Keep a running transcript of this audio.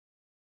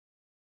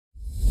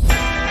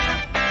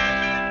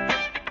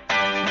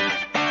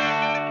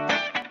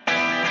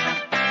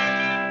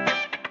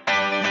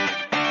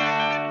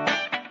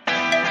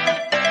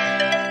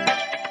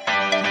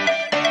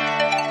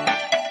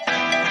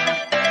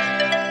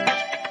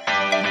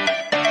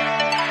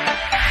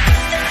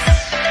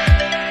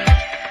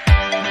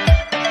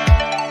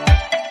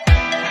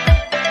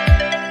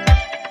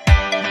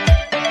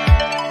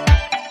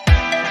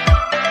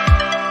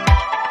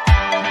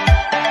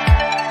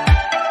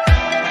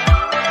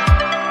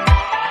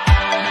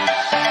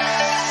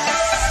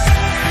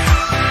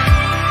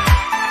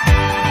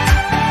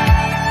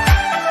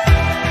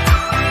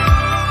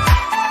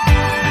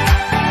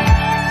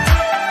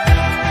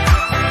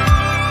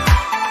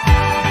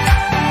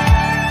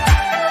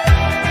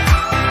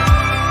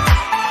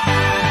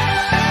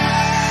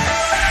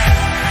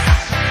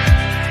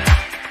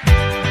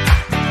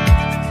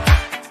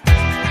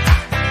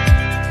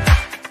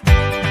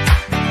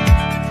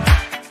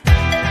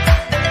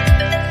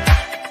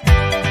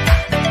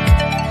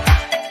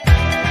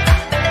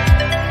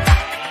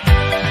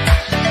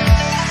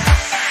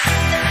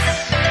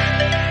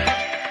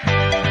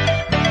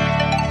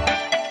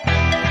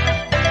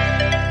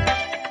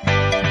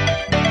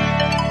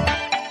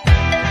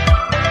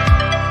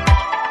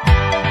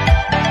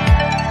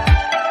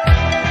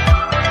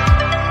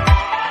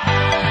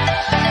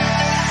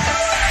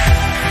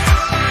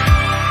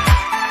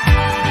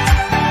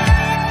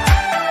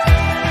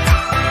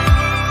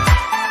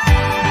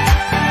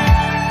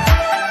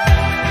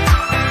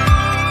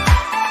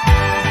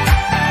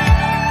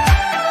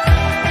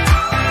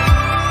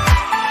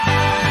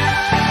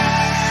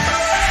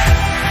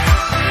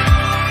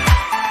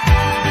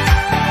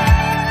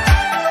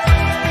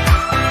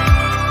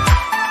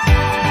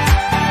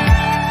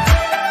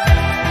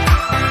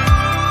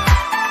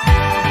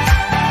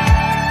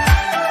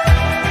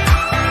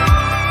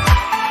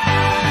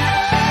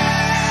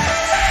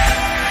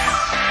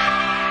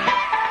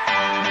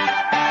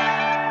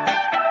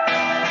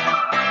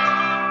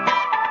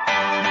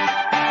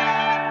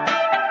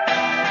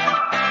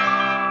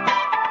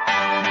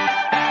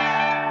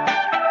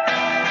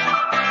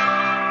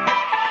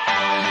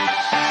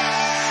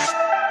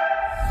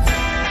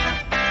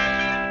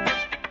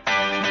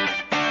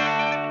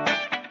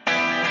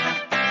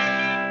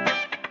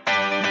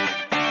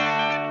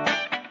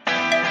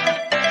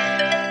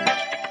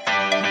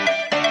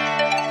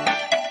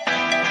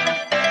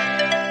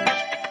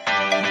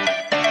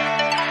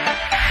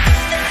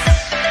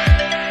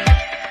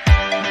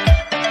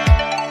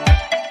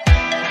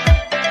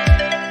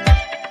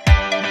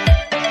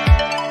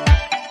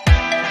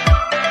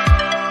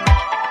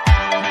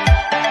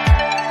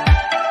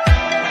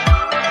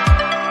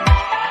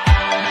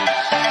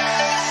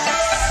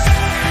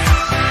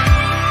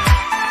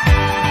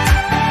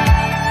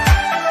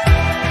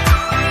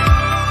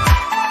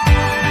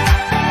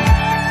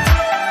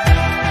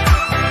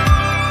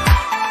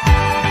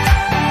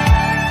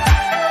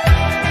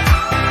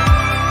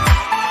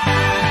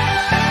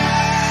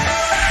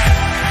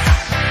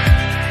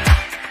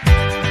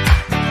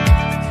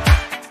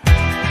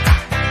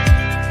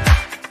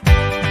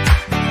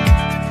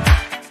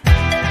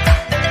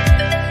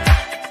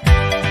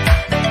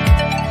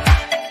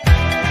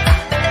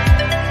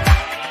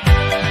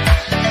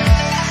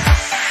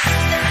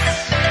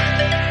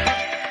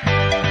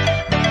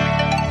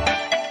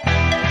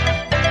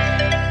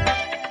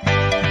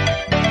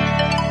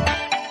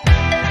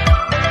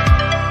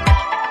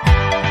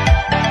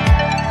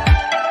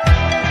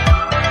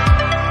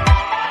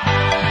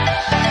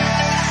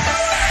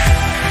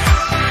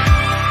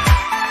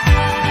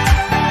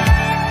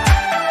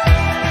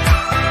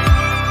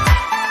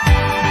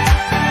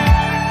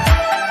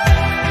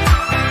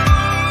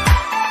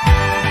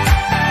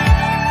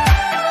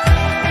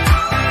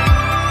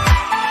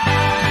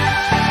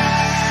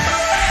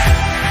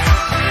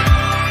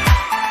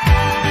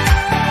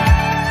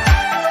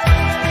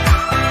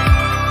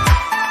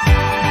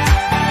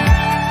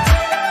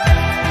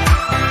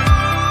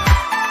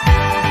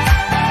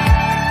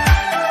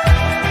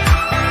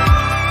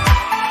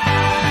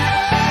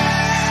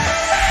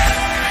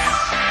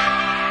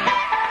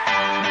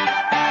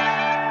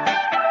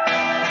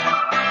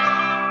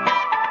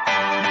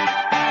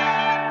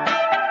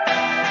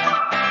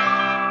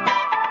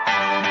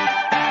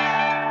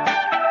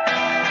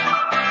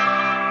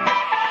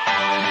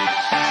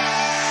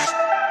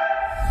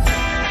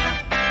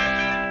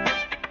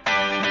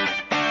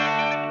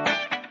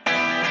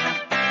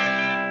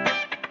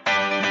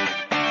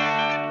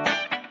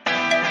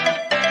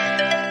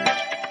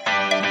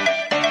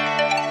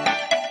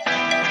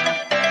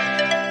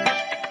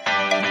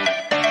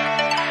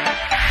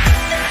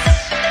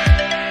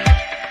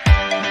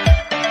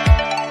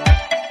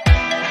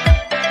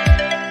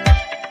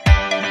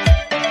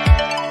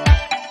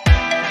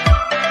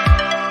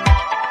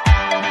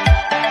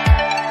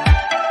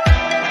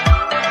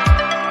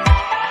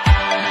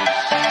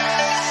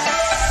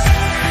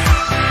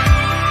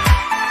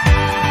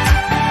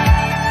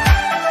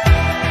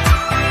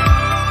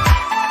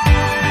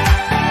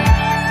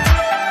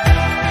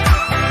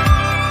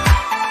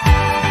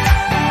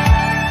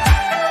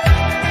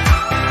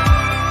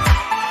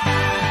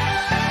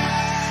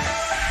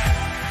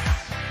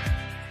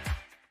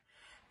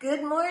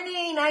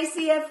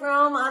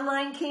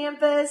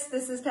campus.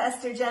 This is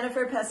Pastor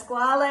Jennifer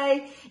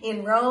Pasquale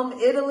in Rome,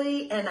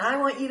 Italy, and I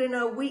want you to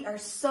know we are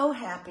so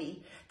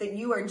happy that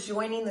you are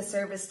joining the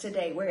service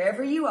today.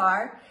 Wherever you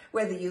are,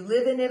 whether you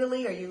live in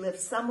Italy or you live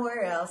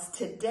somewhere else,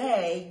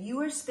 today you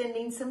are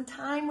spending some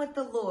time with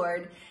the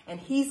Lord,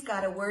 and He's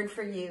got a word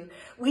for you.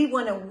 We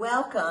want to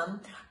welcome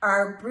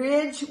our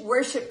Bridge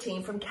worship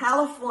team from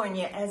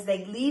California as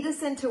they lead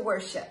us into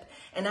worship.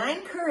 And I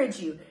encourage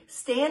you,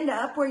 stand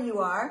up where you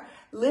are,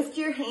 lift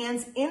your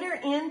hands, enter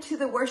into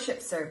the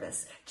worship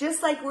service.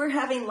 Just like we're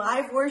having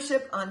live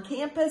worship on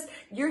campus,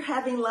 you're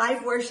having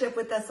live worship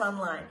with us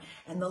online.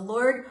 And the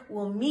Lord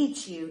will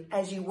meet you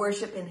as you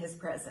worship in His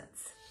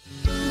presence.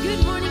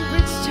 Good morning,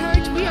 Bridge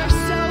Church. We are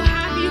so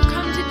happy you've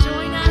come to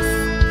join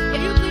us.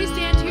 If you'll please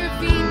stand to your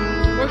feet,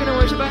 we're going to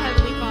worship our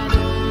Heavenly Father.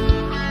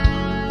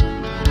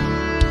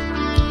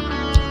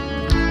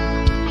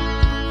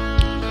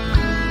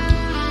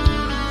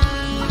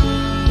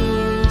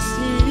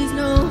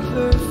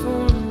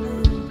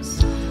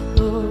 Performance,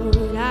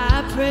 Lord,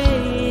 I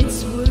pray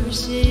it's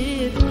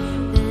worship,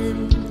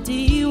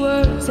 empty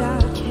words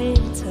I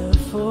can't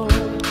afford.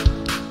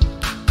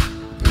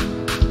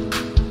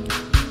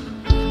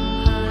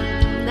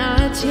 I'm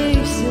not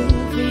chasing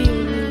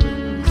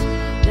feelings,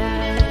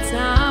 that's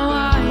not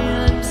why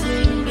I'm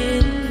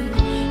singing.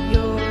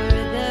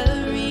 You're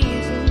the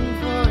reason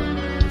for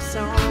my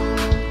song.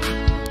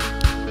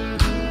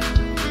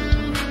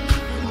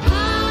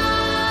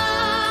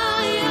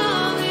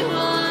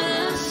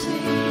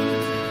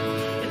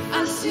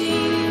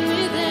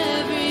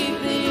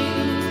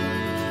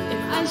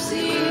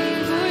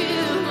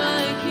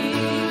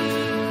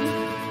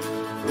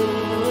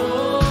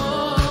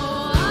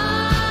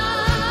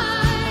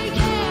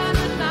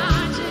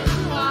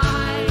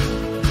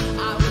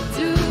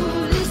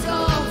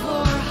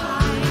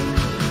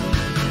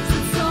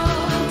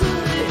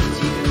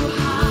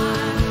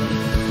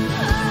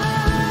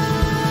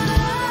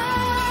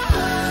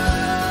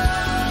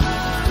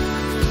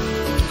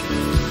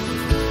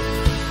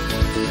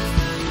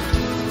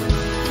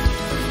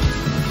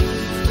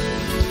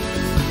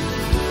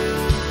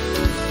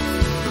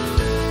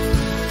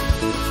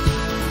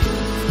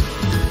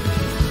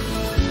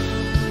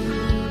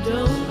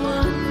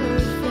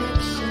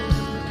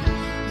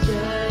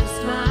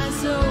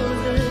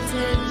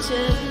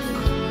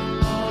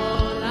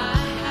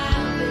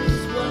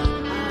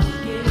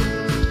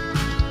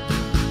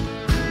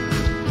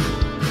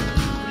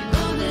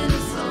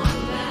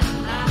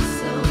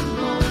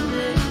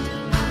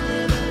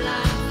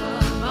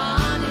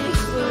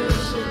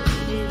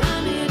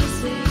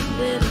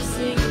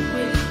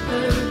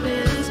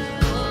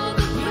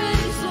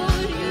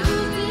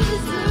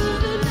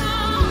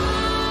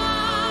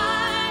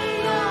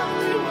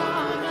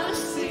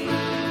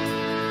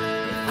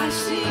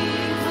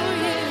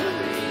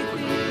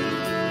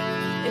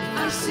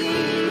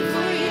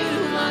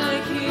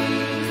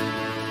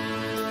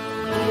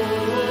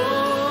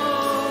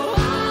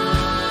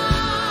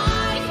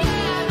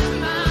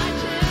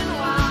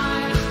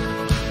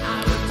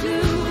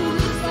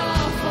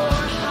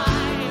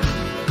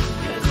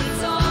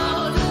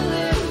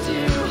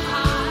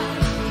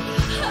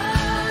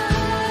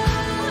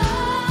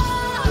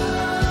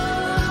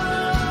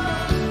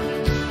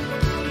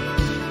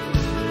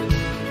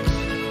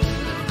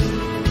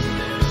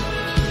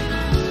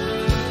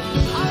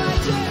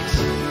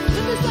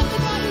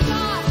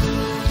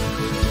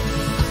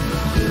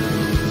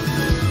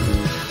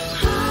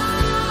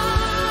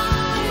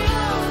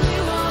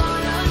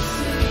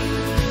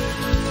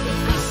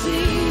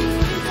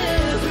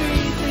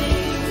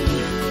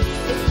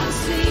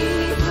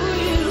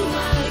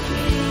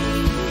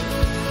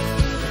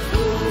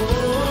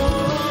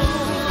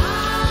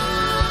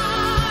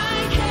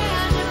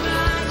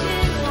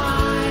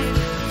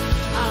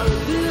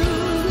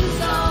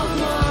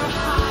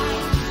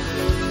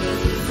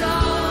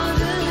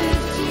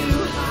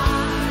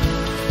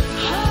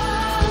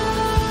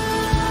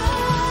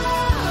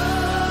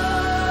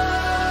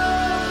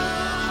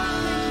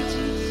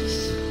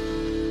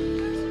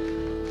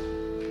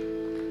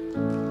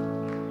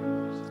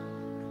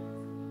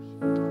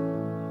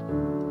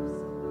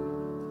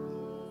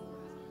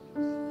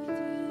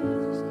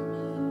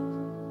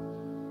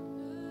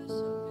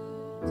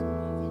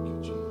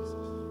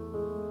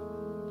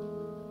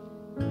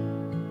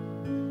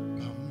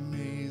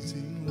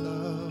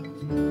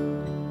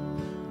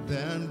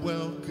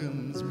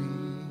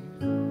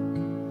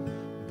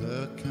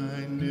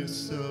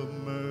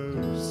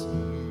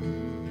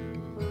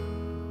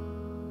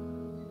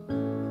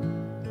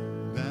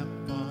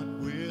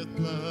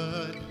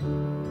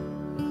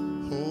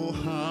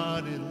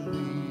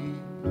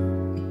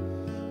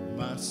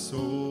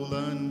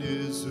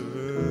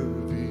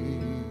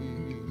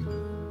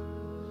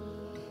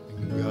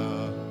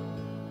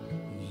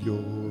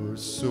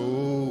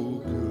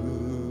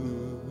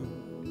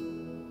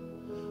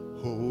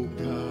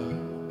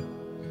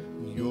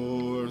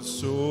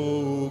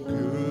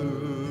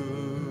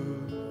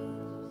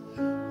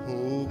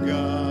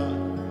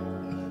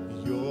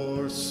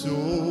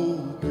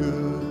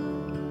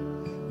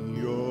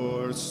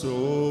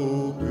 So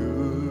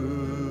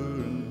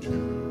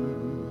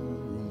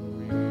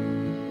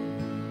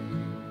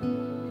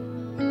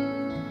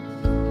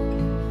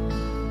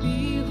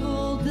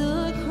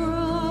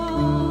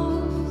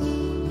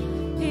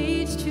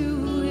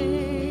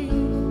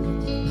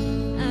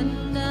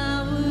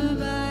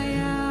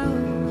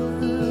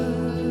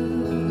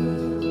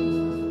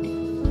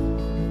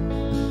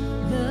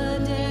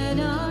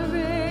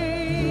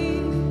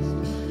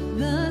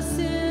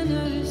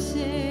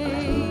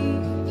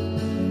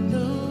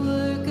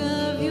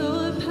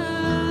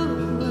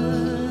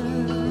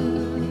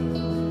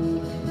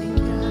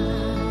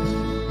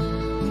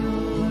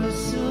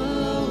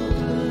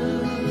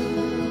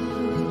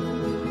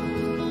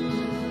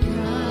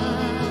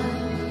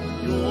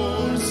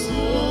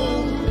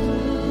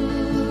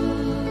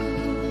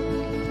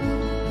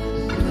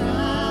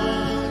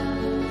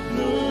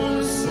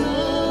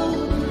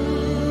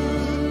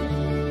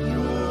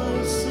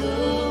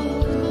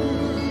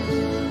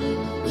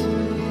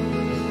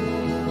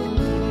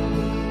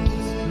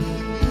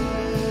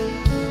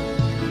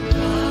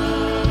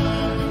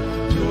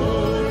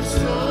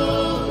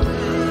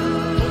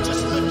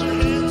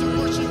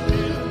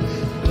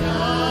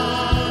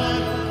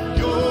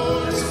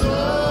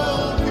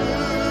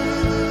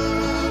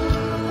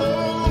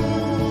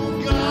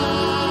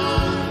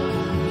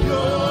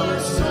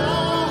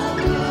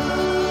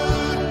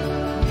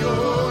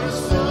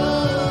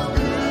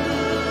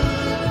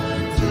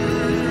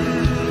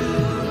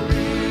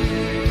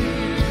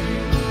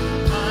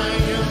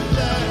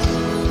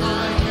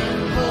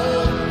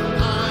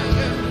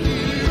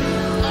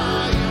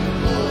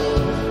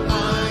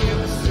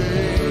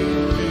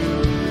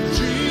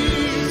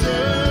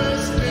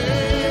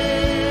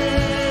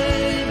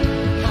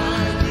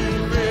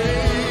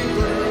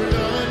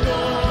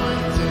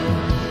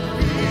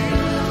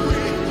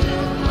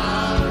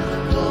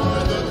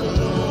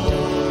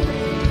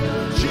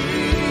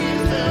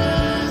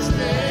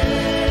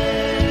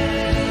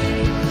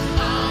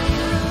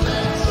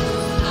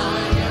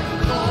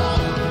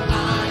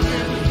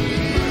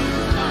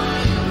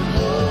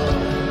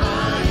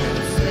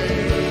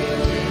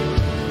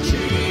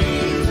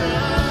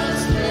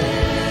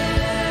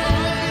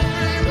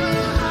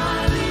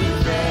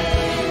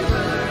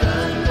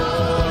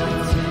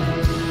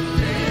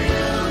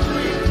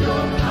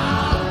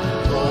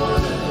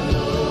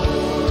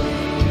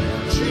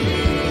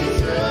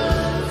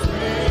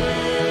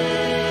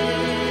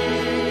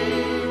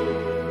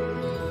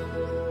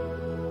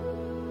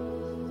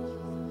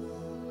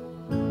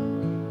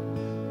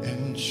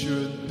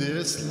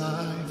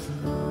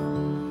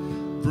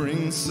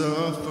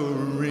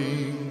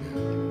suffering,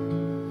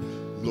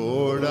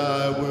 Lord,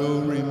 I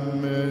will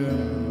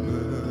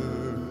remember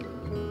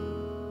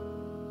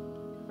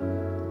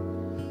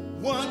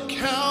what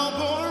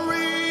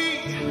Calvary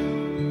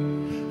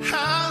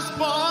has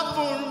bought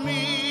for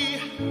me,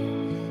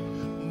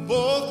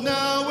 both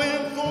now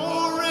and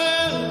forever.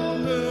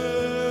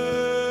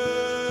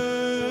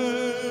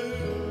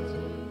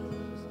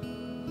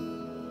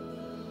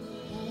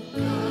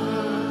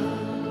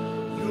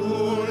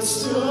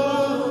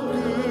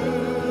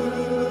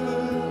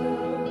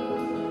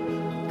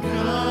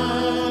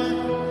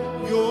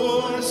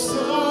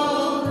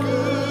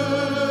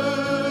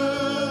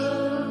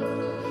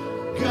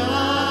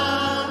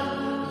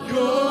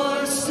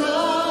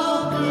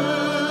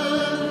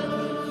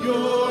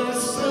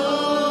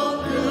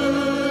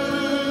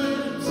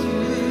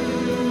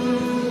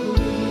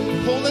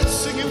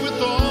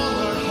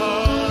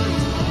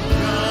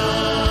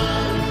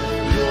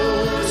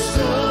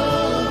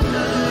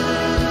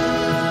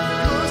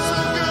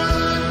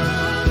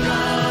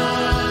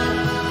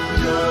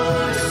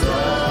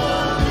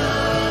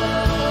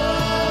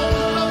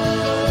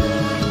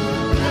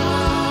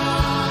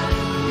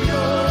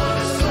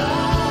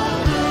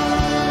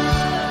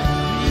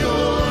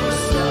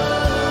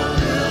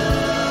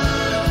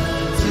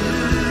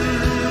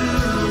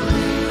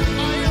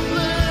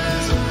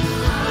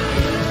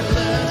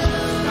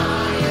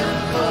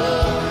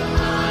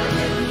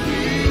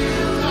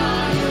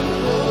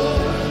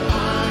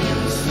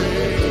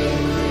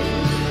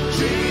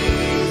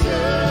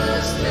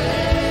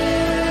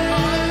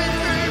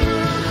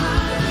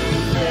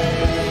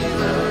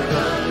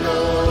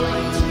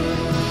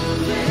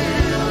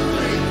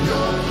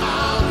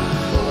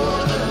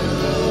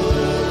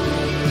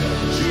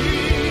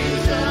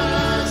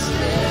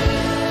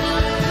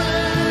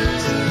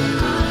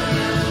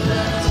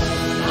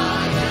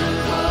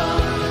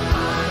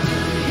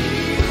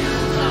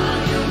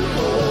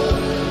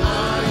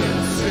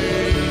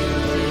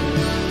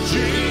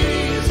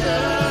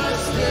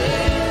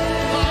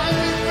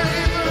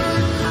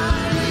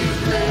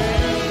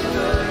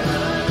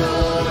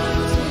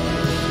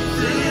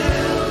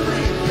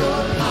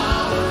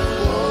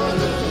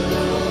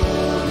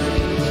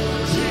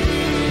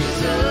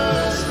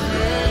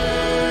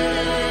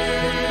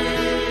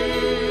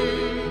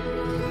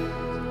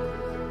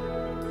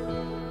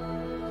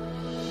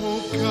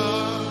 Oh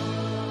God,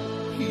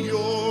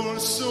 you're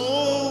so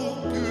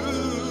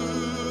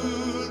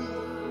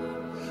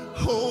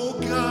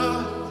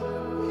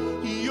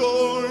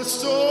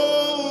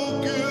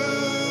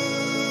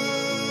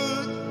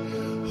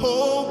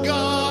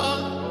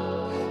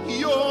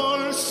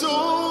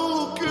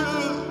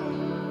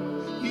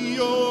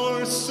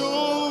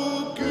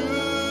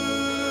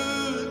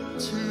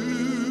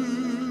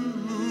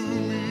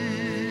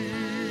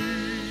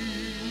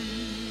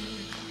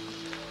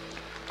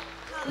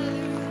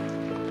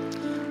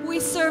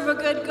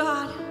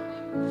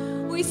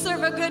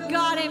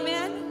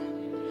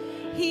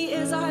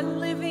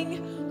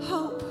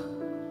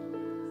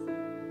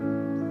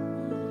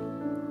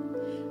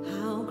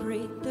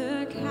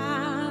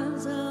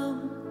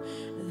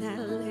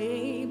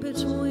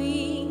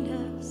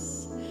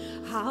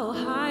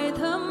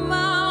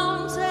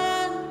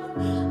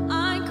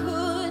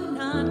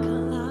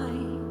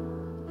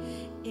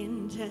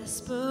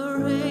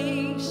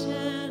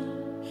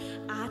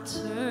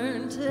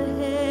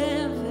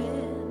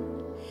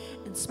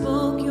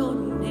spoke your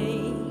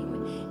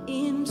name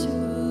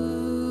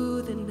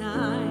into the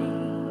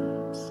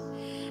night.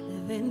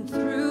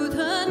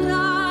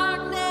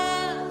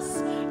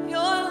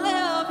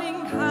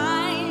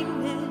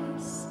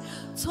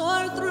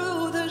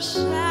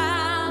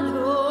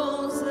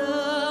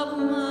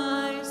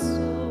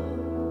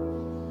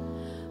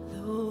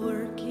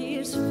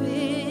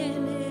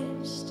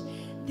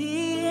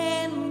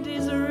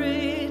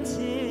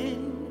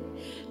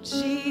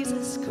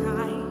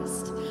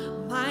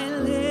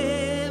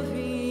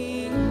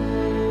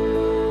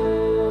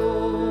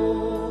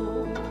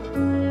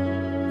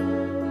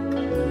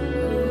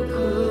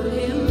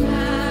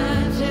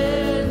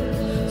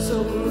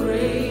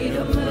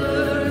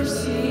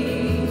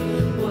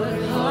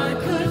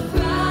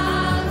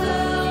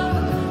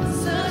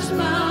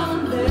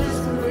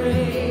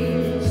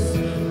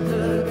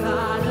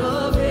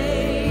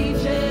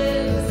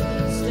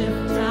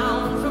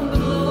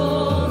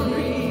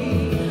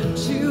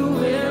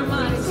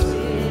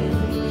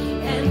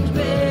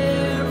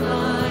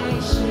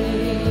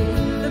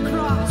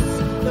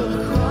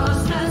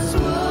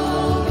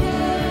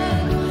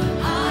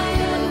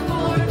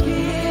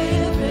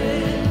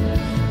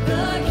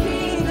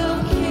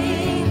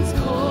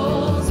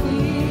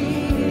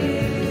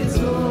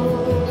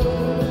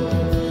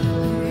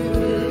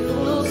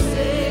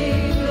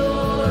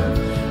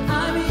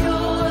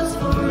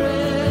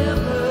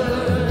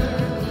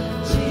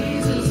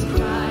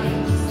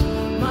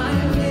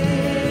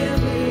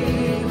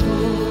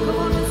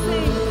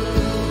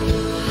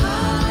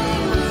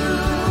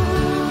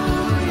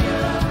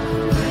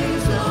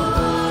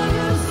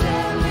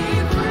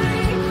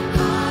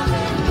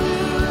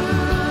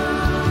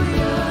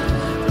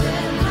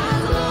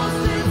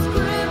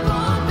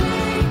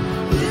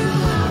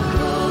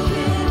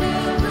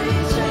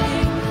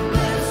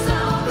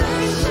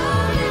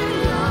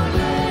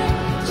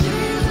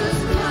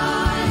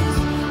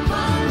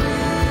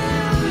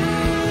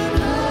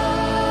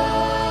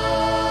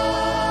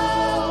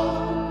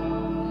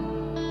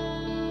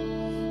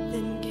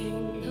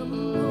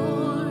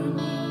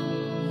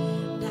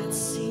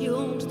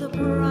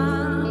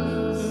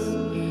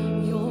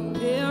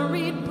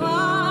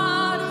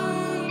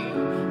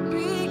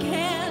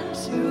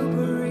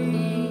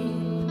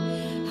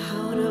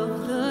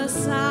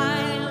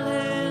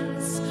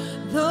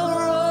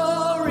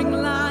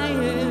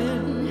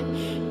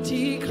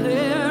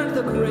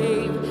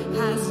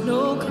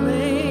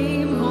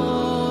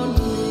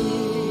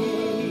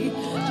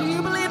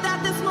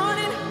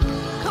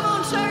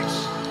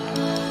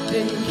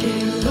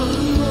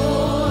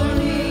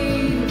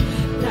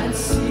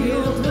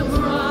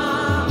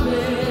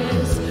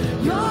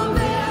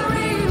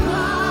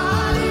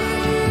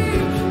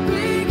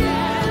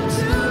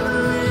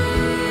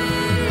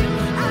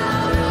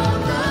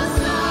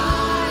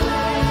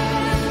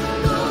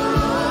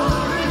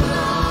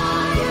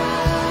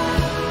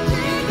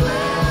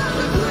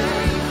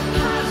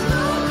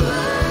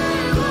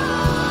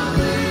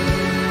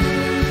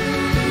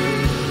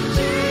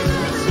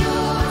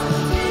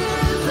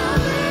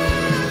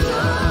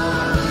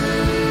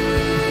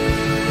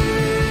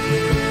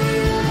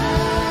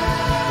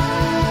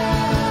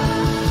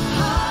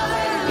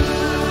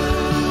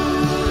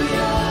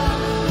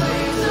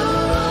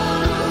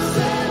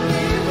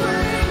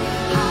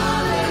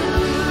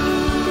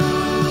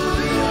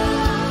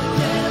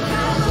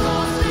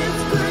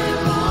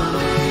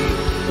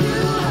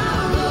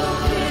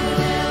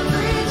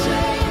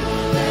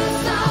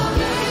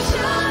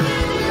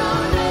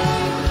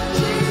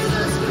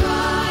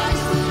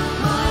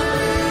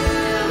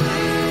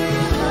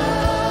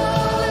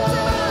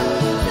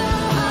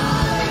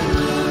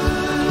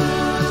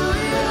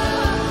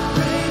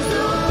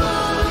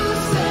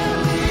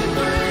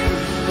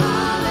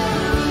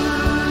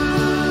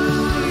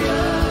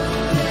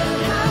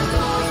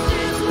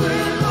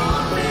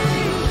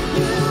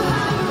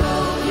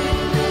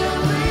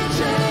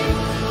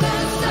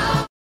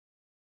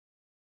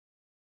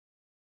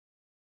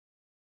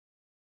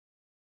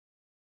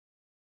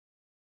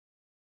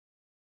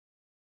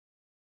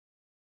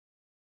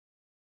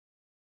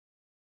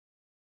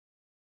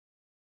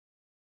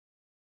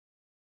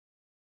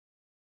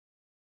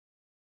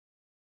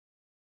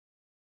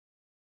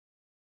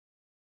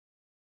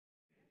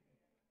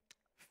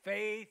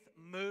 Faith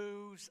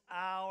moves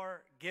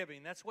our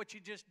giving. That's what you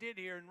just did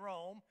here in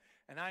Rome.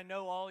 And I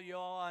know all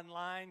y'all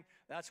online,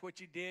 that's what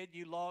you did.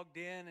 You logged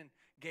in and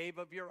gave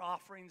of your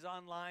offerings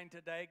online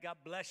today. God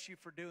bless you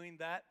for doing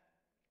that.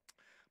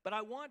 But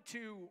I want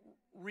to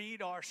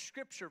read our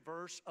scripture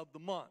verse of the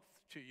month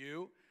to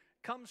you.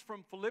 It comes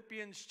from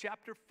Philippians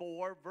chapter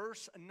 4,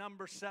 verse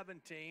number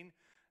 17.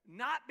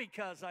 Not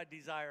because I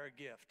desire a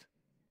gift,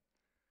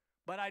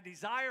 but I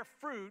desire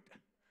fruit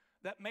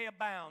that may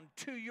abound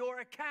to your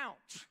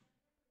account.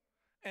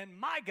 And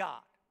my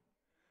God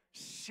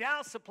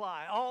shall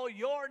supply all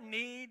your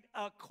need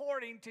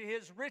according to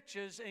his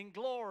riches in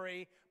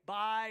glory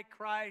by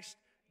Christ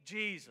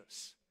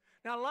Jesus.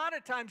 Now, a lot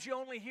of times you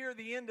only hear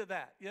the end of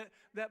that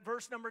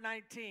verse number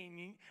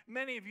 19.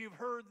 Many of you have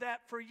heard that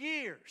for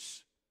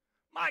years.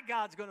 My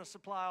God's going to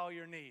supply all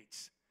your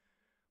needs.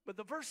 But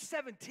the verse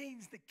 17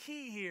 is the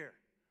key here.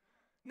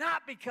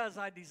 Not because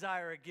I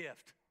desire a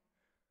gift,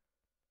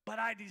 but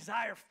I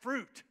desire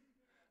fruit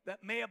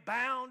that may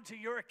abound to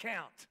your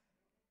account.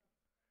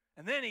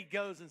 And then he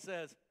goes and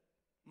says,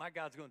 my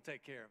God's going to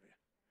take care of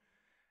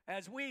you.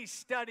 As we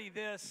study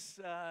this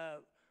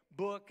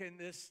book and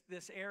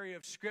this area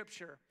of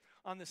Scripture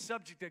on the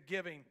subject of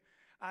giving,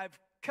 I've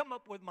come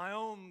up with my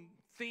own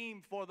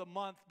theme for the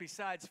month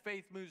besides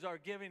Faith Moves Our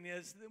Giving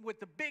is with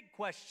the big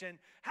question,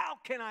 how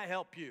can I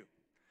help you?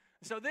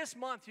 So this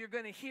month you're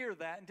going to hear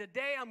that, and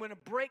today I'm going to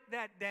break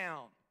that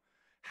down.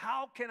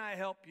 How can I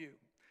help you?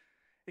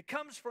 It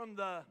comes from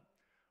the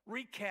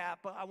recap.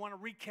 I want a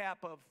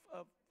recap of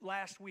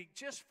last week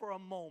just for a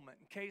moment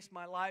in case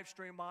my live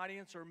stream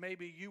audience or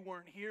maybe you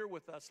weren't here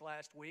with us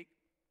last week.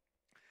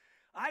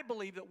 I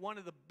believe that one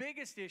of the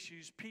biggest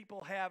issues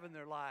people have in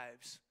their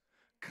lives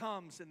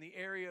comes in the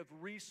area of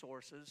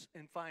resources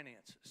and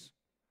finances.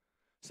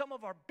 Some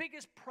of our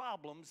biggest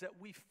problems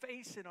that we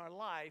face in our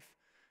life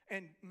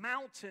and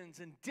mountains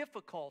and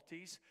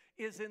difficulties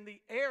is in the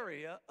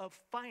area of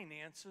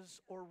finances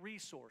or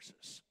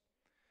resources.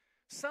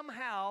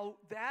 Somehow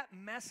that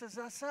messes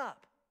us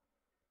up.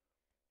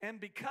 And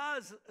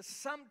because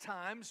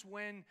sometimes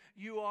when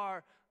you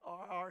are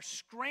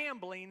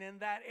scrambling in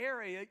that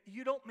area,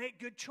 you don't make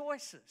good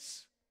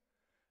choices.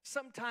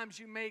 Sometimes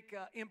you make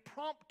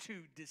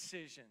impromptu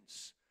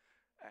decisions.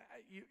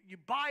 You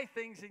buy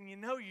things and you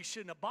know you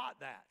shouldn't have bought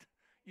that.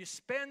 You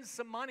spend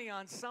some money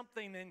on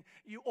something and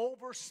you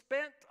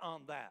overspent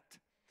on that.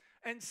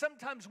 And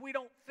sometimes we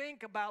don't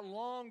think about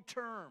long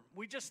term.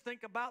 We just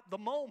think about the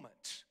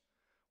moment.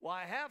 Well,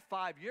 I have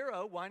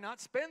 €5. Why not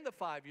spend the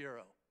 €5?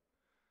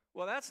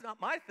 Well, that's not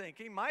my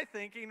thinking. My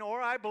thinking,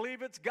 or I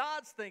believe it's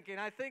God's thinking.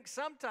 I think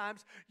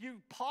sometimes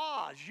you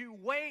pause, you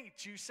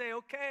wait, you say,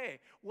 okay,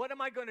 what am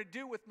I going to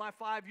do with my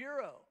 €5?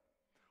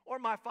 Or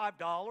my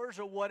 $5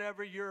 or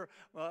whatever your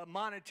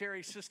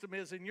monetary system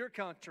is in your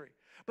country.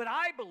 But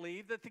I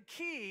believe that the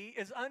key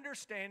is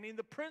understanding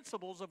the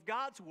principles of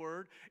God's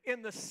Word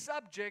in the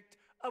subject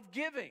of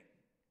giving.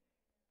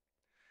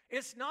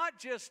 It's not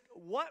just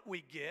what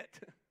we get,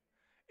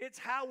 it's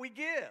how we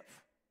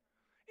give.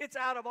 It's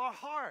out of our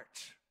heart.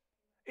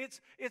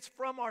 It's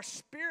from our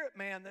spirit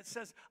man that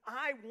says,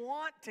 I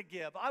want to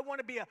give. I want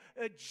to be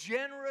a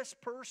generous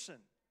person.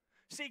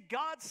 See,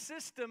 God's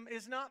system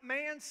is not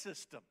man's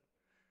system.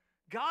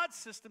 God's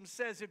system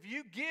says if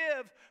you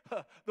give,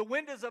 the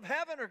windows of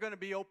heaven are going to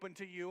be open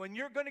to you and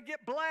you're going to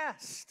get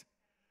blessed.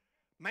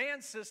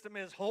 Man's system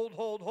is hold.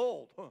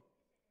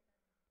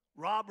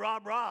 Rob.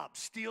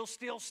 Steal.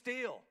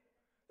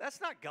 That's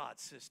not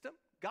God's system.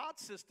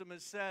 God's system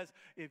says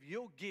if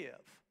you'll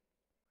give,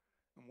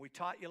 and we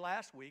taught you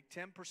last week,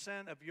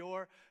 10% of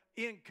your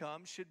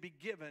income should be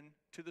given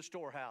to the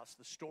storehouse.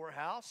 The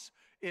storehouse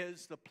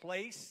is the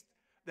place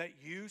that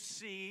you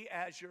see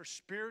as your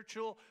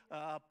spiritual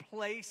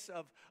place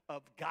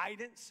of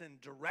guidance and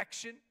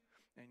direction.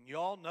 And you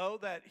all know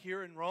that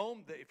here in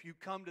Rome, that if you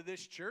come to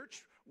this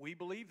church, we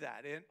believe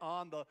that. And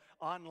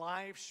on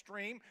live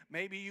stream,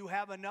 maybe you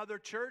have another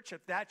church.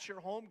 If that's your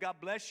home, God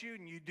bless you.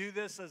 And you do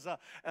this as a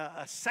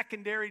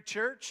secondary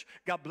church,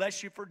 God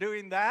bless you for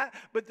doing that.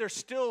 But there's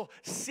still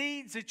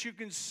seeds that you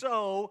can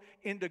sow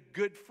into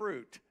good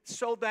fruit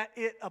so that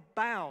it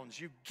abounds.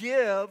 You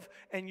give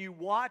and you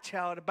watch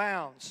how it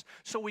abounds.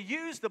 So we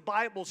use the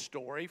Bible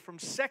story from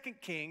 2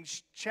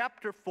 Kings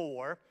chapter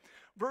 4,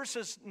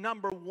 verses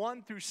number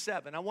 1 through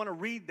 7. I want to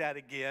read that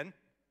again.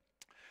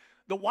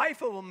 The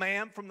wife of a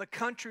man from the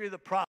country of the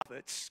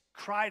prophets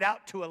cried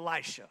out to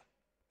Elisha,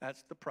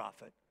 that's the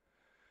prophet,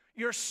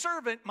 your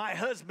servant, my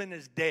husband,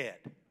 is dead.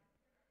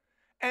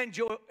 And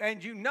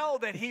you know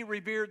that he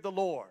revered the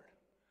Lord.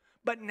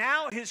 But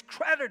now his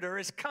creditor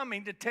is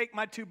coming to take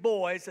my 2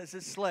 boys as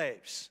his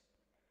slaves.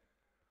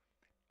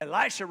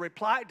 Elisha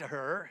replied to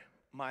her,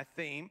 my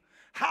theme,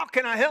 how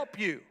can I help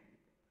you?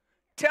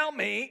 Tell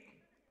me,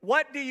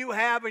 what do you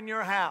have in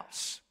your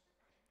house?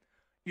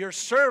 Your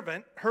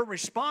servant, her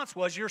response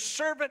was, your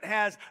servant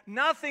has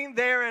nothing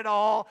there at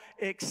all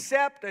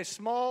except a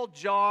small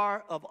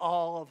jar of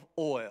olive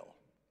oil.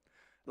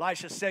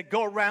 Elisha said,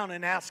 go around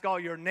and ask all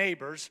your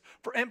neighbors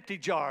for empty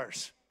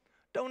jars.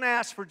 Don't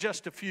ask for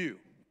just a few.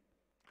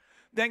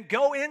 Then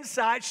go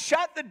inside,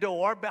 shut the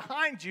door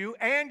behind you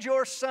and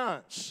your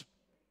sons.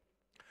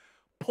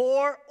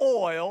 Pour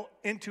oil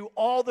into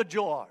all the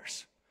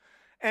jars,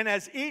 and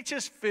as each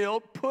is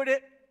filled, put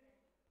it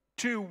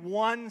to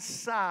one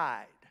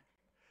side.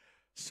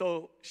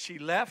 So she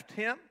left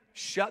him,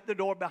 shut the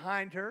door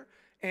behind her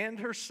and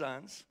her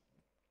sons.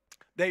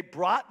 They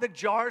brought the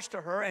jars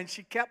to her, and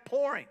she kept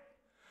pouring.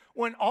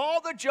 When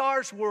all the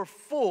jars were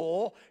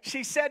full,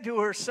 she said to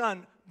her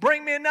son,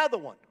 "Bring me another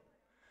one."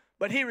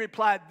 But he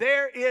replied,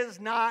 "There is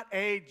not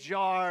a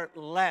jar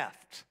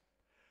left."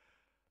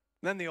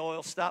 Then the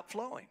oil stopped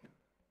flowing.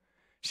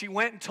 She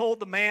went and told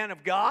the man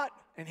of God,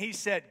 and he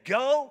said,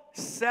 "Go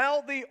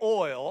sell the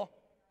oil,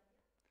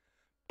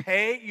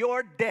 pay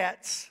your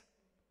debts.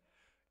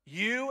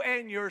 You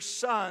and your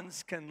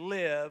sons can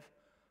live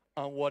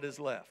on what is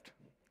left."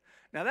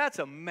 Now that's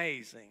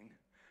amazing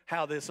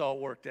how this all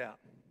worked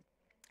out.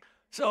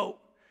 So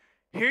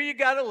here you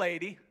got a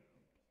lady.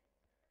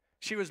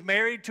 She was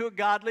married to a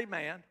godly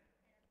man,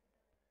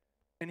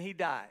 and he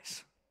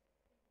dies.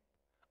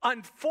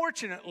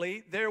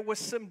 Unfortunately, there was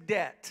some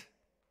debt.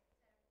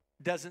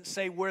 Doesn't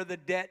say where the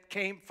debt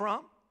came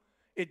from.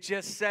 It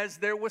just says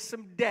there was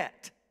some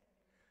debt.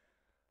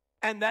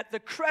 And that the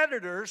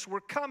creditors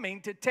were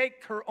coming to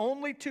take her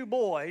only 2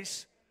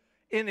 boys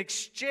in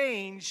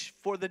exchange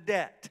for the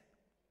debt.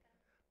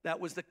 That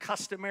was the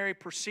customary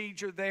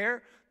procedure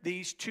there.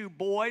 These 2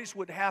 boys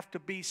would have to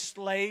be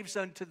slaves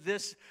unto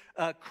this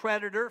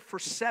creditor for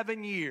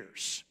 7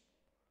 years.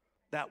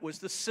 That was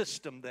the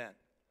system then.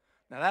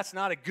 Now, that's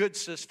not a good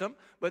system,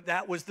 but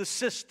that was the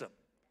system.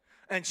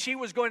 And she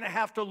was going to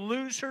have to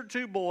lose her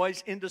 2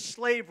 boys into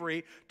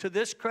slavery to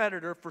this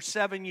creditor for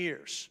 7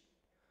 years.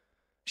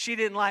 She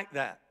didn't like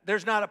that.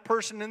 There's not a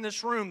person in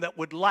this room that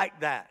would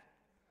like that.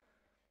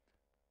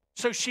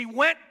 So she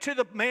went to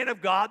the man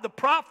of God, the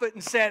prophet,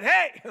 and said,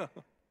 "Hey,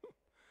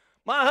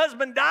 my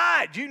husband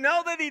died. You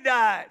know that he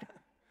died.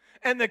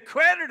 And the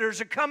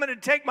creditors are coming to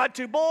take my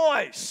 2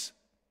 boys."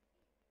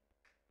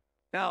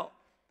 Now,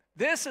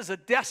 this is a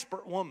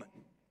desperate woman.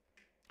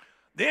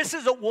 This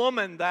is a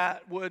woman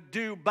that would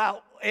do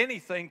about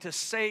anything to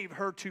save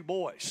her 2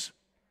 boys.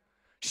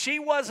 She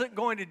wasn't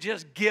going to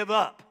just give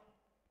up.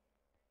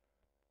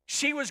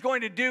 She was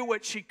going to do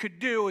what she could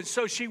do. And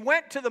so she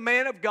went to the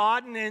man of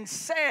God and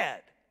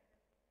said,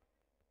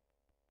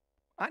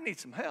 "I need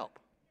some help."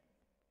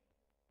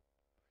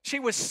 She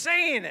was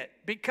saying it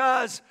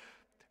because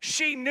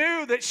she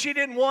knew that she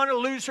didn't want to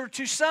lose her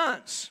 2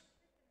 sons.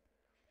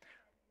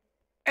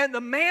 And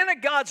the man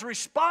of God's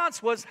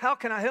response was, "How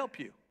can I help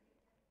you?"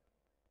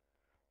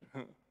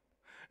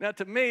 Now,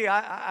 to me,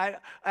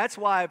 that's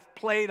why I've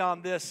played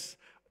on this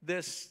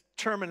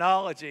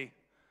terminology.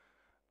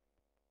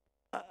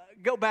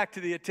 Go back to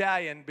the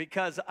Italian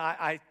because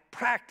I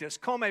practice.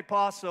 Come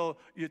posso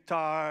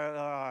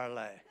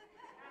aiutarle?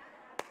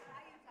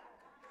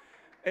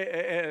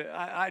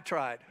 I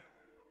tried.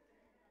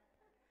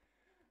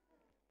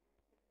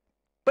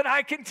 But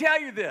I can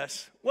tell you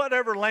this,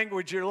 whatever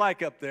language you're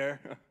like up there,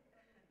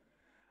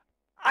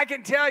 I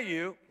can tell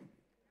you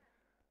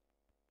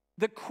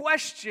the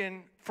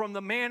question from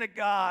the man of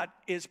God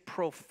is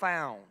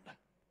profound.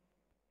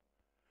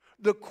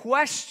 The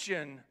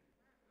question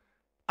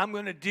I'm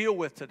going to deal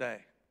with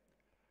today: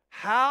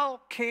 how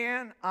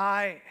can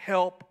I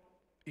help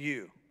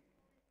you?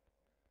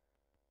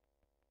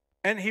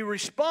 And he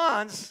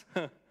responds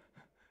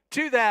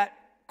to that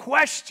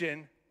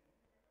question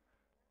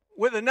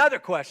with another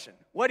question.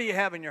 What do you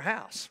have in your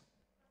house?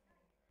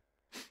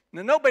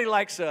 Now, nobody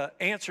likes an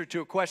answer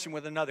to a question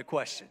with another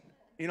question.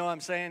 You know what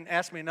I'm saying?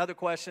 Ask me another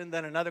question,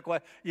 then another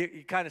question.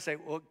 You kind of say,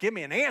 "Well, give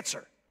me an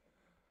answer."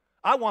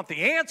 I want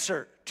the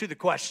answer to the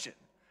question.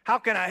 How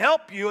can I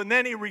help you? And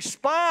then he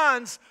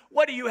responds,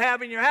 "What do you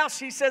have in your house?"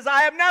 He says,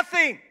 "I have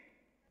nothing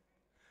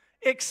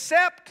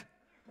except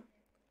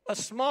a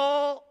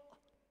small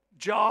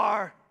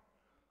jar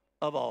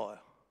of oil."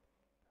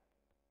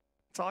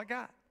 That's all I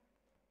got.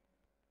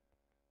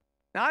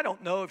 Now, I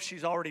don't know if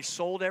she's already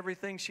sold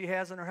everything she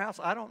has in her house.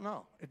 I don't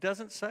know. It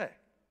doesn't say.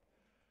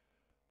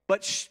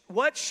 But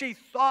what she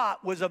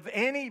thought was of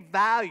any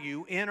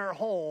value in her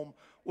home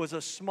was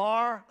a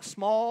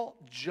small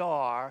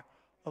jar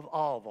of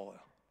olive oil.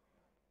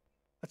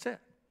 That's it.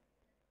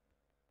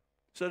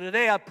 So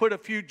today I put a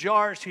few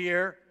jars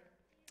here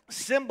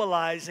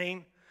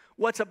symbolizing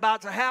what's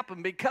about to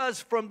happen,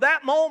 because from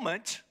that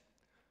moment,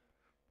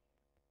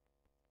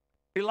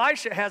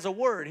 Elisha has a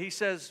word. He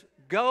says,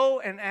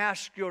 "Go and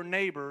ask your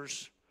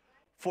neighbors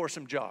for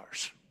some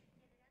jars."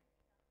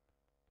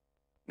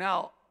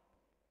 Now,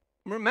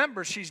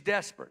 remember, she's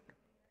desperate.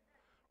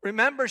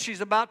 Remember,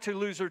 she's about to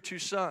lose her 2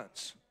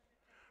 sons.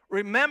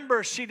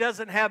 Remember, she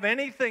doesn't have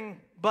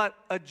anything but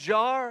a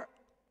jar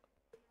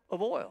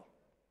of oil.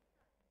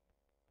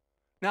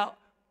 Now,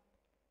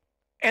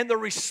 and the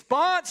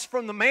response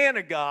from the man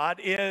of God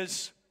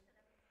is,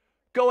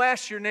 "Go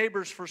ask your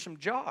neighbors for some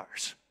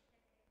jars."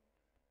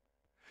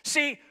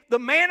 See, the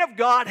man of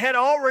God had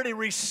already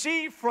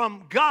received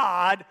from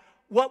God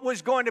what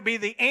was going to be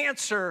the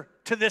answer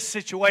to this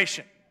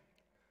situation.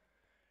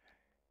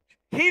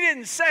 He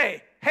didn't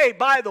say, hey,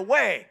 by the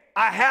way,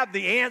 I have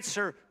the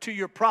answer to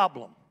your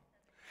problem.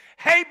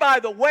 Hey, by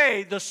the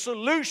way, the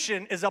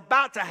solution is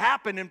about to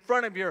happen in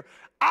front of your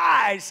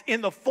eyes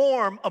in the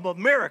form of a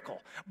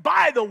miracle.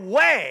 By the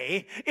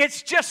way,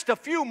 it's just a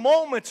few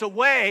moments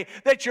away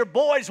that your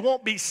boys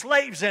won't be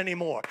slaves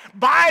anymore.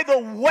 By the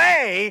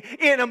way,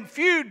 in a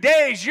few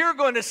days, you're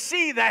going to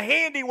see the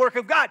handiwork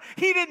of God.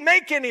 He didn't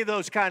make any of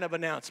those kind of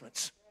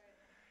announcements.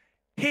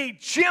 He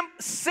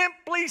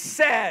simply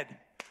said,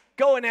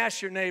 go and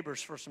ask your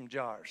neighbors for some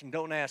jars and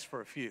don't ask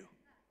for a few.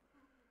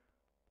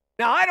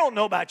 Now, I don't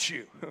know about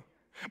you,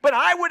 but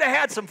I would have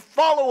had some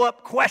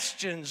follow-up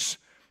questions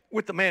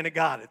with the man of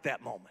God at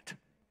that moment.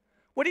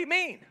 What do you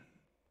mean?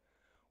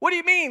 What do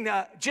you mean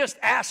just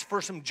ask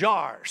for some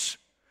jars?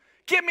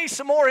 Give me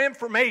some more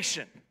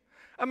information.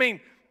 I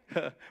mean,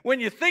 when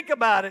you think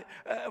about it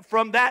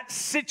from that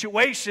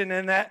situation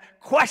and that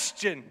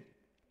question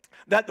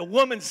that the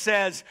woman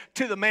says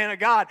to the man of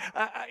God,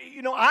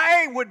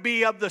 I would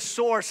be of the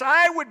source.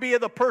 I would be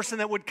of the person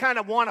that would kind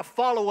of want to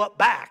follow up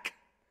back.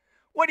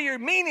 What are you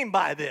meaning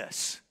by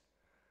this?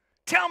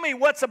 Tell me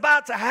what's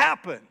about to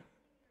happen.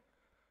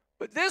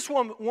 But this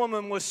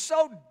woman was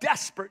so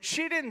desperate,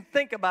 she didn't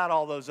think about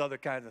all those other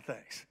kinds of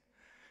things.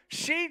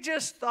 She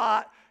just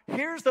thought,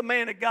 here's the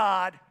man of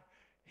God.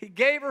 He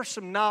gave her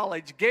some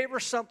knowledge, gave her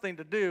something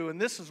to do,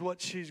 and this is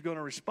what she's going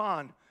to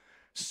respond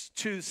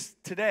to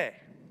today.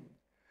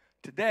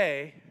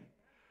 Today,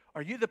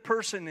 are you the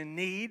person in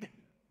need?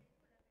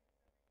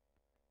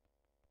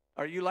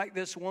 Are you like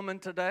this woman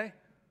today?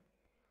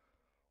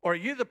 Or are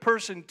you the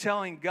person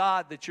telling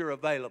God that you're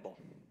available?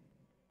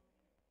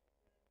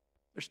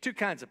 There's two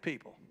kinds of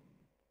people.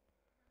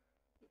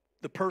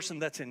 The person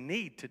that's in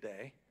need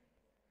today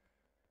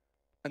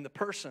and the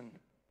person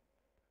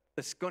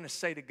that's going to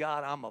say to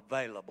God, I'm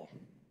available.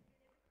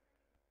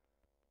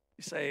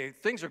 You say,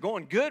 things are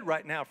going good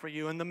right now for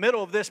you. In the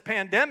middle of this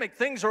pandemic,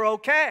 things are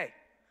okay.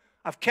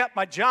 I've kept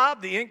my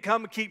job. The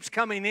income keeps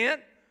coming in.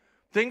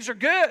 Things are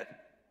good.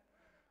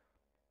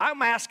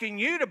 I'm asking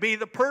you to be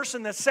the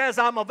person that says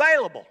I'm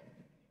available.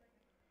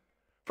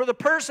 For the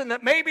person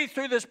that maybe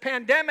through this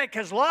pandemic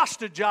has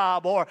lost a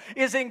job or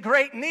is in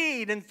great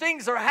need and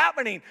things are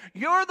happening,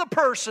 you're the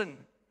person,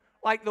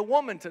 like the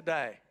woman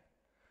today,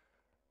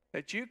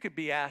 that you could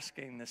be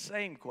asking the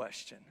same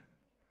question.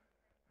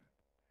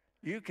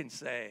 You can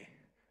say,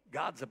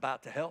 God's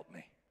about to help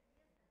me.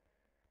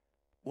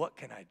 What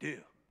can I do?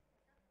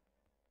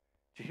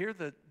 Do you hear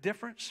the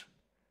difference?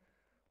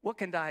 What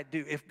can I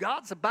do? If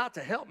God's about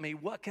to help me,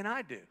 what can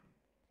I do?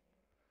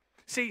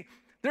 See,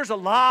 there's a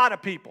lot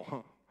of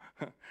people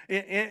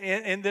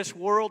in this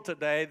world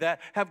today that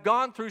have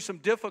gone through some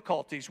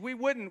difficulties. We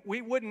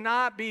would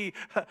not be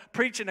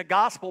preaching a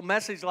gospel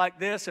message like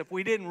this if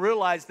we didn't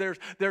realize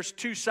there's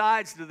two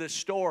sides to this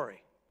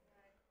story.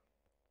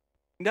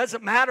 It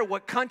doesn't matter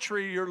what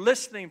country you're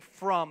listening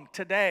from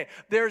today.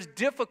 There's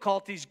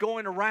difficulties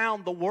going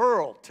around the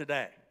world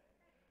today.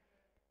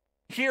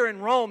 Here in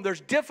Rome,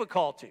 there's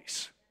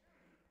difficulties.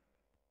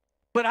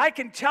 But I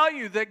can tell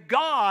you that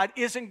God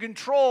is in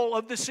control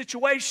of the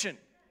situation.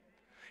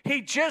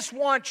 He just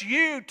wants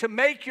you to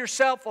make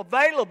yourself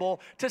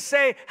available to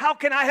say, how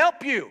can I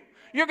help you?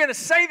 You're going to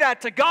say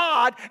that to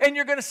God, and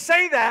you're going to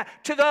say that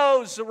to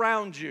those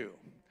around you.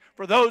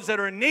 For those that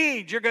are in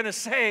need, you're going to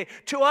say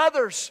to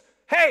others,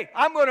 hey,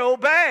 I'm going to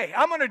obey.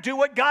 I'm going to do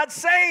what God's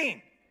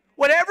saying.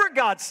 Whatever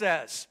God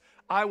says,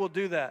 I will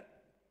do that.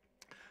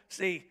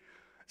 See,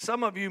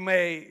 some of you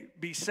may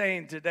be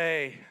saying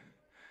today,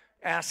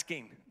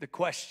 asking the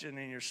question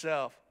in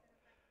yourself,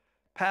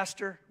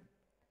 Pastor,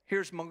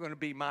 here's going to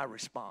be my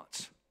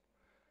response.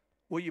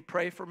 Will you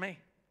pray for me?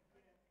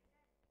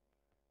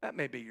 That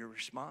may be your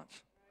response.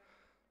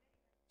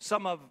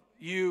 Some of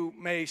you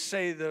may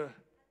say the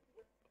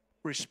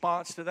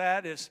response to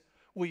that is,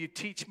 will you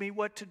teach me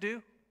what to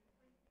do?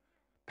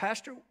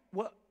 Pastor,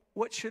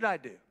 what should I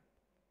do?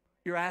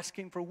 You're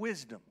asking for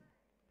wisdom.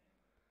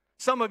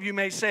 Some of you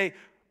may say,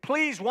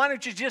 please, why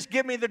don't you just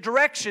give me the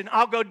direction?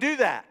 I'll go do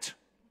that.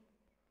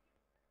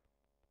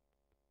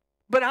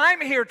 But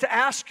I'm here to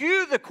ask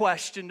you the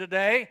question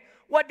today,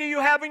 what do you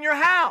have in your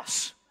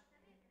house?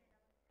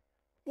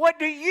 What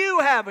do you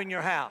have in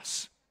your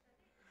house?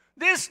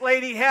 This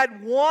lady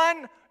had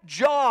one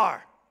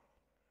jar.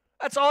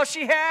 That's all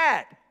she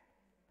had.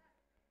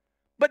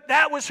 But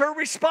that was her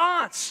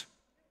response.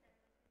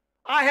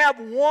 I have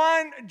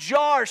one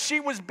jar.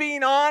 She was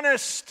being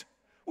honest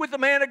with the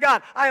man of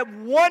God. I have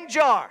one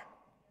jar.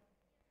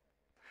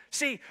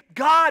 See,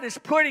 God is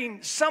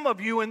putting some of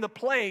you in the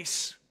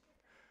place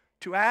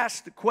to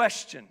ask the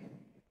question.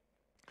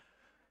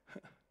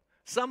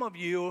 Some of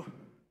you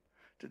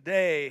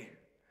today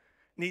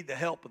need the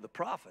help of the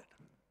prophet.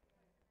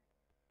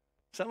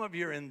 Some of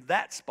you are in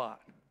that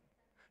spot.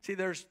 See,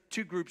 there's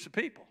two groups of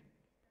people.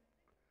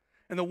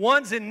 And the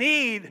ones in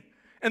need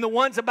and the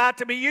ones about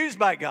to be used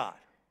by God.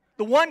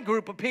 The one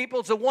group of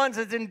people is the ones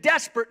that's in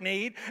desperate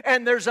need,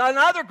 and there's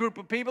another group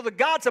of people that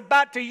God's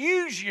about to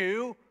use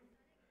you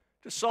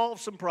to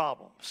solve some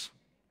problems.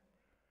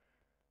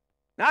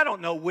 Now, I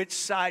don't know which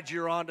side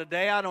you're on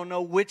today. I don't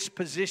know which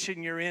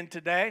position you're in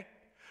today.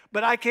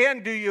 But I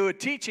can do you a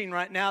teaching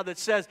right now that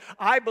says,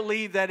 I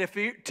believe that if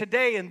you,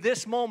 today in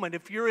this moment,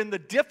 if you're in the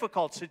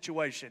difficult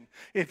situation,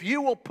 if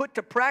you will put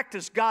to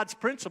practice God's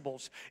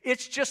principles,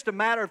 it's just a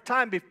matter of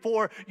time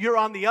before you're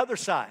on the other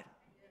side.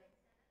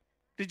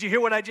 Did you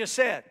hear what I just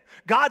said?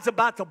 God's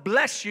about to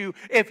bless you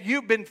if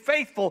you've been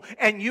faithful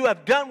and you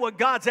have done what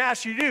God's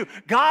asked you to do.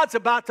 God's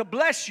about to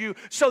bless you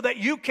so that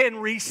you can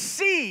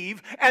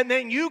receive and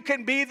then you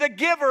can be the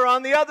giver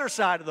on the other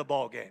side of the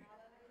ballgame.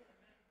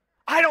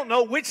 I don't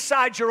know which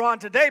side you're on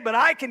today, but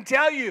I can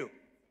tell you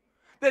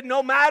that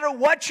no matter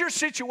what your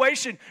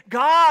situation,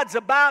 God's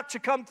about to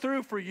come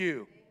through for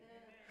you.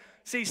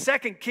 See, 2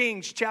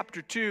 Kings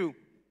chapter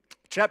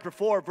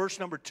 4, verse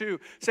number 2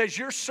 says,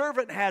 your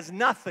servant has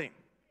nothing.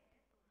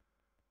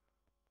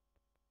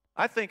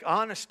 I think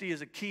honesty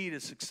is a key to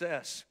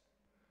success.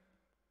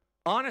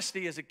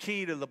 Honesty is a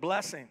key to the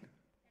blessing.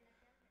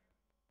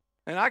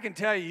 And I can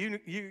tell you,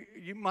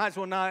 you might as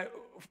well not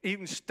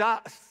even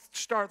start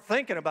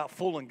thinking about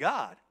fooling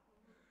God.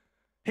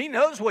 He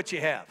knows what you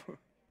have.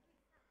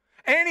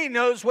 And He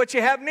knows what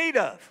you have need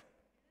of.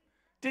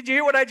 Did you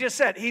hear what I just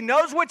said? He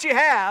knows what you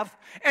have,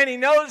 and He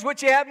knows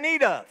what you have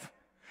need of.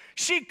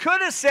 She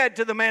could have said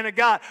to the man of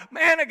God,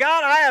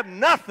 I have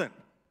nothing.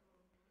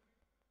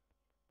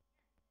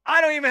 I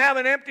don't even have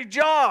an empty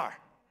jar.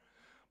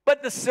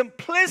 But the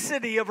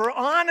simplicity of her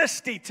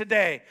honesty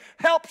today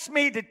helps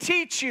me to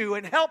teach you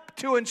and help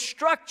to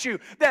instruct you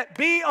that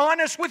be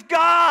honest with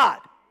God.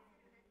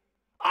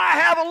 I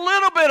have a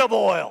little bit of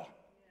oil.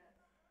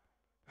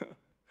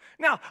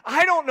 Now,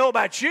 I don't know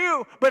about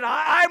you, but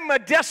I'm a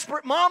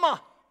desperate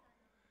mama.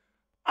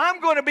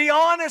 I'm going to be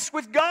honest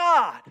with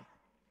God.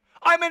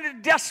 I'm in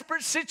a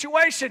desperate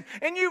situation.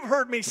 And you've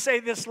heard me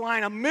say this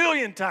line a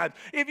million times.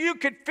 If you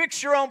could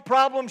fix your own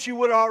problems, you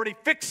would have already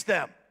fixed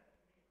them.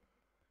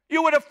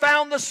 You would have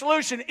found the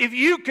solution if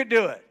you could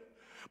do it.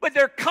 But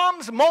there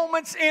comes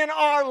moments in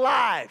our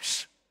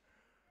lives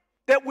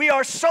that we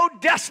are so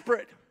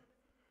desperate.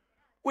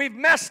 We've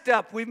messed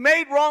up. We've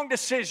made wrong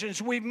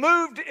decisions. We've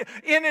moved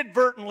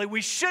inadvertently. We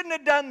shouldn't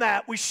have done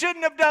that. We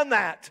shouldn't have done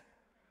that.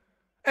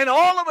 And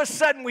all of a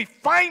sudden, we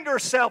find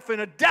ourselves in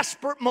a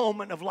desperate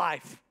moment of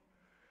life.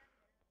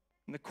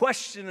 And the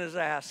question is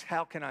asked,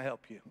 how can I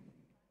help you?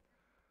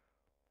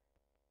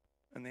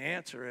 And the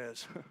answer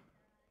is,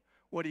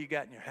 what do you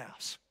got in your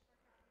house?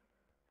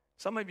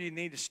 Some of you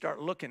need to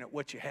start looking at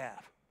what you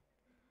have.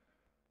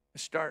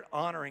 And start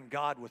honoring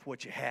God with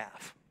what you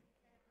have.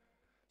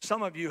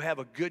 Some of you have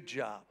a good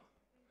job.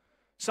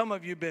 Some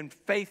of you have been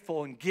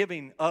faithful in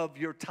giving of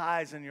your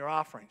tithes and your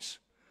offerings.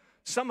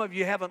 Some of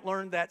you haven't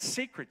learned that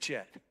secret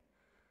yet.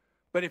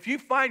 But if you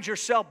find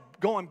yourself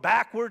going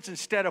backwards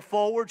instead of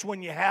forwards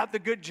when you have the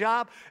good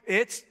job,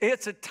 it's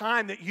a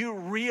time that you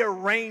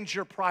rearrange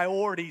your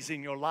priorities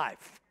in your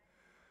life.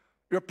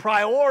 Your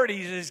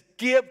priorities is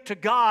give to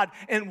God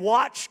and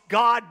watch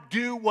God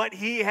do what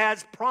He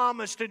has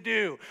promised to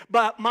do.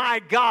 But my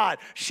God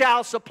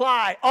shall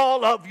supply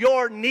all of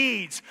your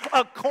needs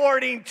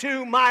according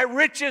to my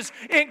riches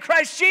in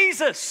Christ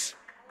Jesus.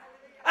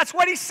 That's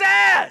what He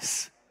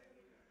says.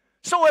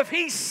 So if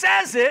He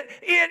says it,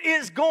 it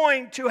is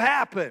going to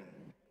happen.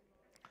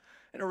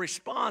 And her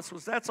response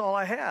was, that's all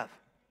I have.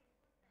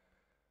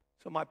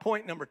 So my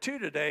point number 2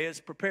 today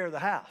is prepare the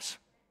house.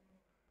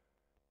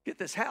 Get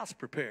this house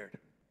prepared.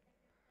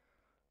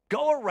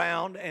 Go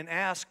around and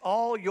ask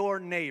all your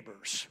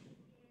neighbors.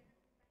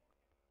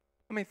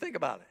 I mean, think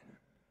about it.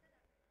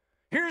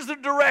 Here's the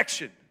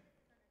direction.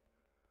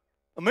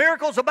 A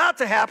miracle's about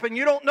to happen.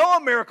 You don't know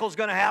a miracle's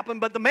going to happen,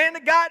 but the man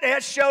of God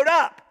has showed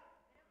up.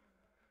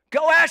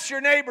 Go ask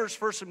your neighbors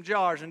for some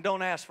jars and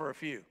don't ask for a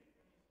few.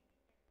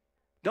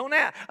 Don't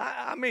ask.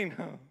 I mean,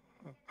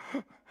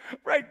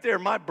 right there,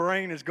 my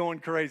brain is going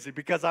crazy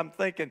because I'm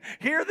thinking,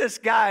 here this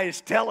guy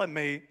is telling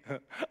me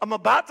I'm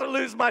about to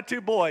lose my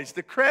 2 boys.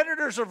 The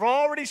creditors have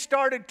already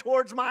started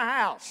towards my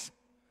house.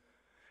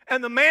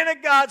 And the man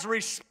of God's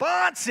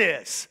response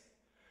is,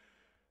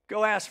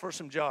 go ask for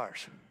some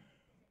jars.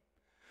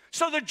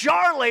 So the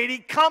jar lady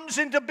comes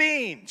into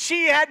being.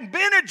 She hadn't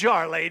been a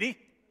jar lady.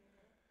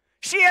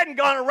 She hadn't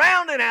gone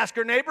around and asked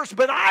her neighbors,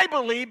 but I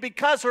believe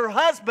because her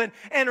husband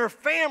and her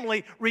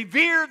family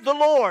revered the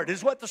Lord,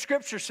 is what the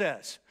scripture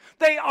says.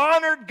 They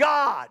honored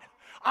God.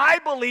 I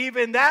believe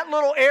in that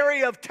little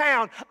area of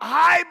town,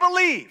 I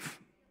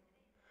believe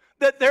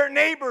that their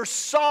neighbors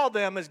saw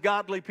them as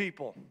godly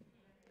people.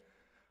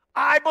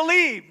 I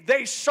believe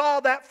they saw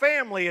that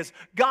family as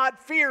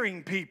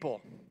God-fearing people.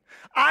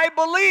 I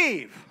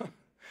believe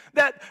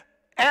that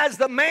as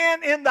the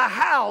man in the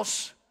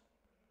house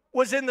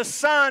was in the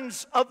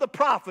sons of the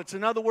prophets.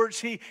 In other words,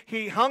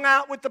 he hung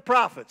out with the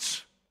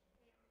prophets.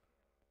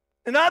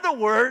 In other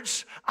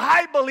words,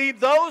 I believe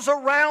those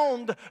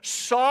around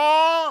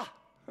saw,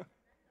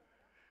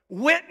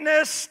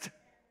 witnessed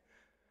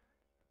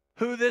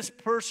who this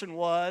person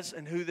was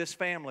and who this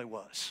family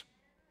was.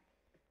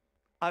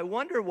 I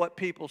wonder what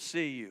people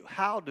see you.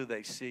 How do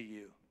they see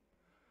you?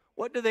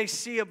 What do they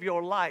see of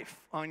your life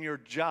on your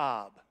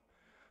job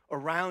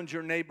around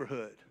your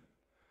neighborhood?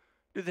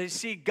 Do they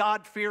see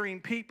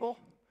God-fearing people?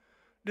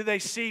 Do they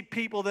see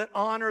people that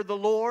honor the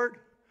Lord?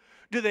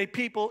 Do they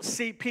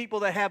see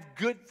people that have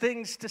good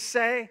things to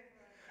say?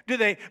 Do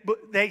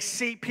they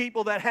see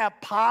people that have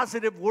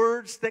positive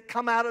words that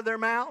come out of their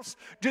mouths?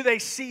 Do they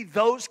see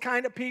those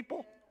kind of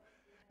people?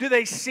 Do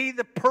they see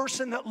the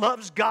person that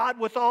loves God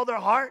with all their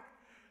heart?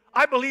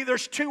 I believe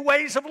there's two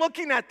ways of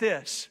looking at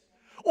this.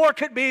 Or it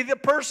could be the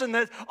person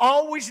that's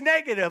always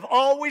negative,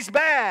 always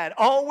bad,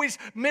 always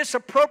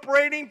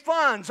misappropriating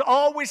funds,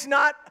 always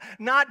not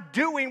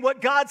doing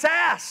what God's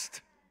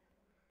asked.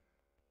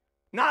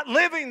 Not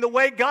living the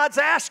way God's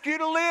asked you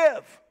to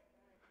live.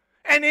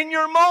 And in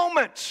your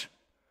moments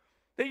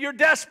that you're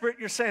desperate,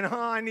 you're saying,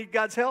 I need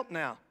God's help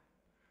now.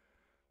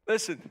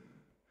 Listen,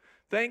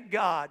 thank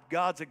God,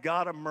 God's a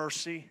God of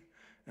mercy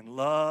and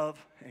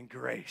love and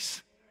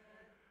grace.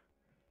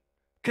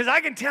 Because I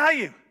can tell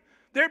you,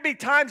 there'd be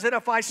times that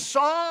if I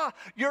saw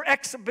your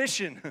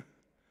exhibition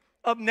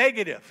of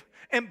negative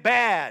and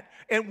bad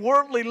and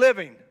worldly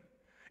living,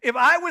 if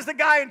I was the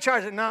guy in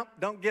charge, no,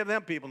 don't give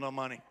them people no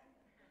money.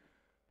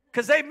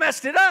 Because they've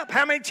messed it up.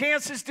 How many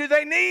chances do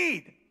they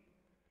need?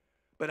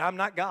 But I'm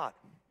not God.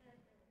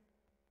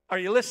 Are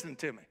you listening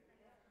to me?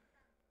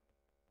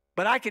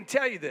 But I can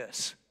tell you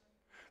this,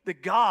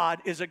 that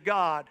God is a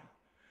God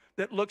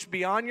that looks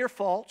beyond your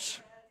faults,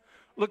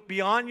 look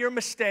beyond your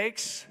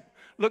mistakes,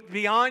 look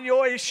beyond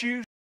your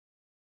issues.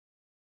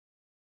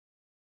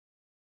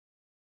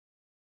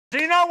 So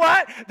you know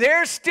what?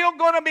 There's still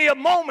going to be a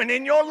moment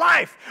in your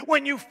life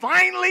when you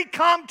finally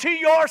come to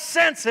your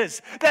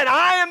senses that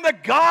I am the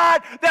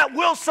God that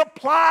will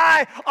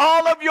supply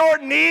all of your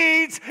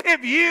needs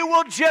if you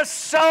will just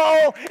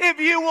sow,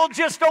 if you will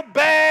just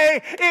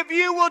obey, if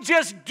you will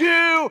just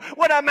do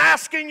what I'm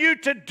asking you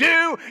to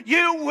do.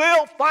 You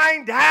will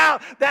find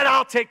out that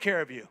I'll take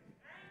care of you.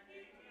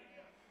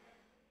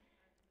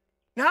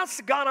 Now that's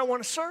the God I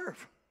want to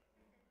serve.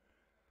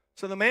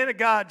 So the man of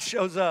God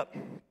shows up.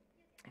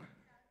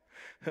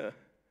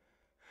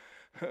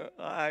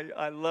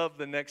 I love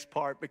the next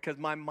part because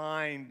my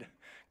mind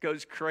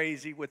goes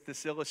crazy with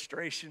this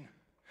illustration.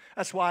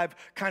 That's why I've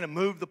kind of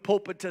moved the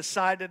pulpit to the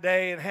side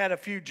today and had a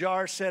few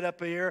jars set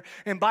up here.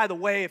 And by the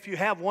way, if you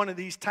have one of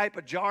these type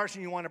of jars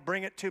and you want to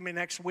bring it to me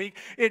next week,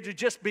 it would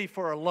just be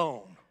for a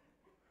loan.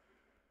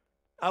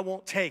 I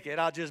won't take it.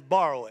 I'll just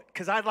borrow it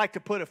because I'd like to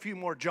put a few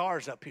more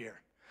jars up here.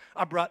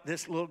 I brought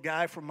this little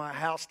guy from my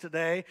house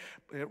today.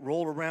 It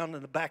rolled around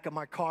in the back of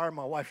my car.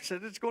 My wife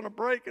said, it's going to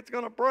break, it's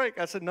going to break.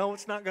 I said, no,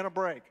 it's not going to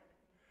break.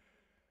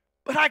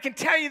 But I can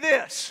tell you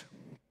this.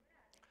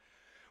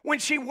 When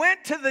she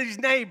went to these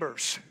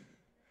neighbors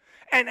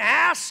and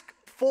asked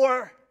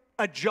for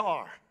a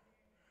jar,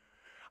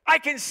 I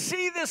can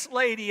see this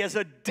lady as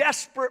a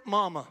desperate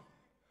mama,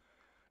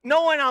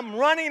 knowing I'm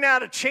running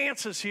out of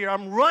chances here.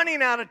 I'm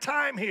running out of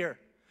time here.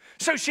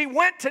 So she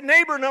went to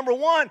neighbor number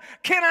one,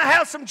 can I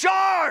have some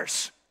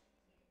jars?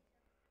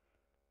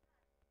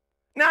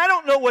 Now, I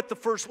don't know what the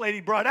first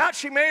lady brought out.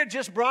 She may have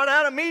just brought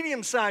out a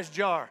medium-sized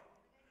jar.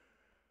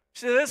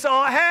 She said, this is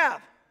all I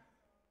have.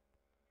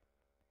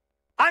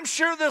 I'm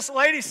sure this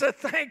lady said,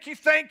 thank you,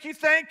 thank you,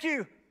 thank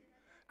you.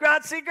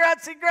 Grazie,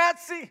 grazie,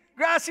 grazie.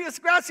 Gracias,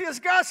 gracias,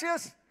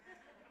 gracias.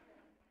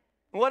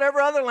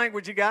 Whatever other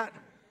language you got.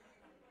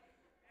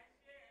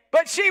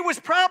 But she was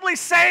probably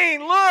saying,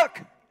 look,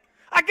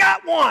 I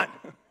got one.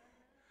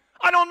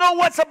 I don't know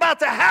what's about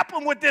to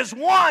happen with this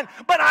one,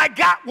 but I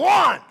got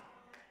one.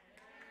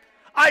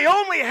 I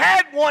only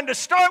had one to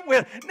start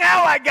with.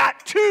 Now I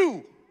got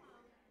two.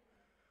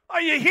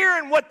 Are you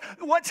hearing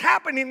what's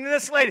happening to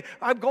this lady?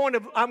 I'm going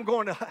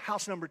to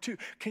house number 2.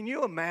 Can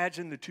you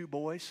imagine the 2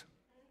 boys?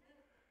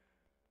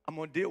 I'm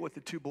going to deal with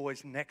the 2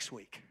 boys next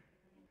week.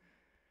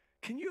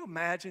 Can you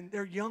imagine?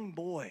 They're young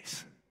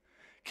boys.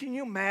 Can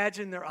you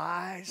imagine their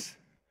eyes?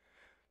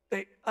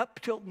 Up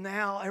till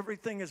now,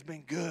 everything has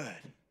been good.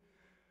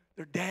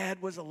 Their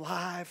dad was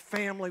alive.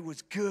 Family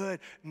was good.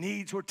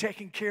 Needs were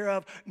taken care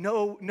of.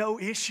 No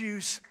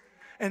issues.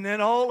 And then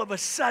all of a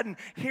sudden,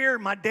 here,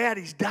 my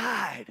daddy's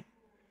died.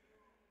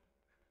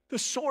 The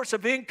source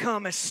of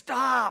income has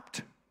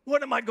stopped.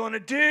 What am I going to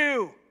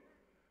do?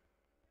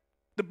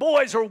 The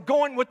boys are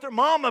going with their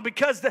mama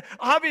because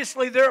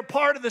obviously they're a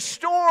part of the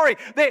story.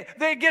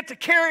 They get to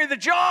carry the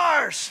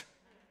jars.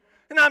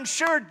 And I'm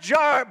sure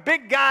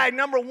big guy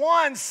number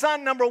 1,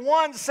 son number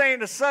 1,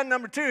 saying to son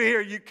number 2, here,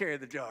 you carry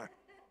the jar.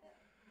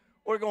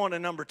 We're going to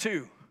number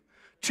 2.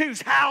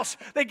 2's house.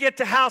 They get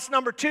to house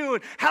number 2,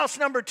 and house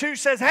number 2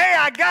 says, hey,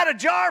 I got a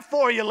jar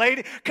for you,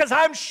 lady, because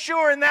I'm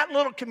sure in that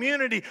little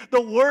community,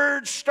 the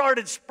word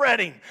started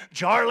spreading.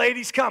 Jar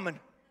lady's coming.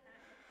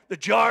 The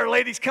jar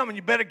lady's coming.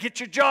 You better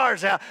get your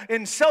jars out.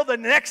 And so the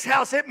next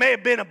house, it may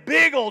have been a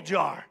big old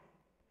jar.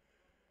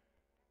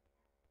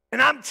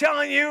 And I'm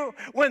telling you,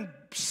 when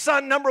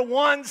son number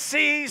 1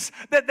 sees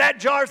that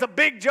jar's a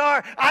big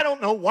jar, I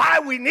don't know why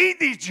we need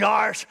these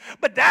jars,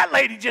 but that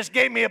lady just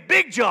gave me a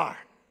big jar.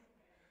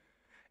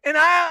 And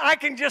I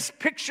can just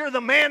picture the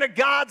man of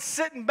God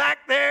sitting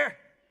back there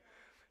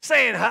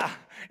saying,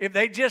 if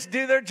they just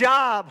do their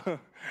job,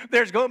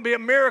 There's going to be a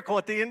miracle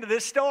at the end of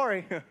this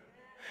story.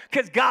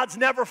 Because God's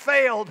never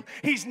failed.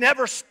 He's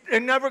never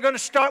going to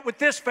start with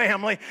this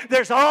family.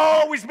 There's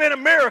always been a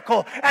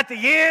miracle at the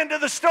end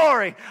of the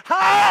story.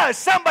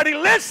 Somebody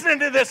listening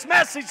to this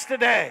message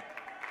today.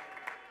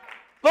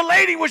 The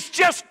lady was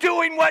just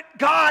doing what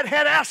God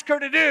had asked her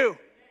to do.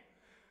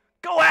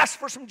 Go ask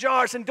for some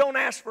jars and don't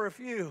ask for a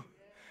few.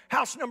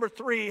 House number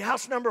 3,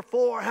 house number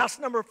 4, house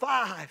number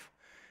 5.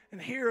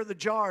 And here are the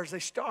jars. They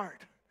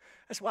start.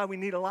 That's why we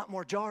need a lot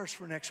more jars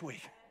for next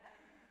week.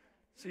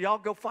 So y'all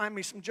go find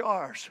me some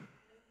jars.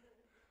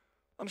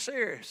 I'm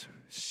serious.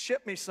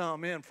 Ship me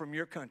some in from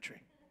your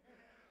country.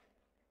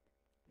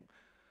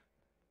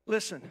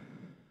 Listen,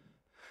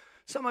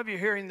 some of you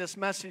hearing this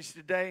message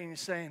today and you're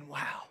saying,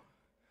 wow,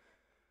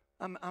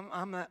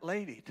 I'm that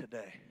lady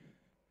today.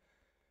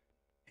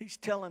 He's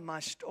telling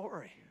my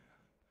story.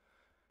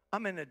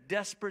 I'm in a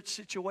desperate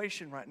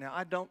situation right now.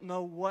 I don't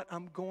know what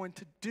I'm going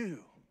to do.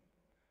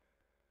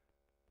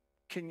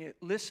 Can you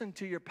listen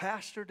to your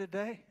pastor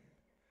today?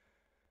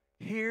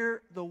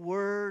 Hear the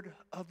word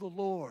of the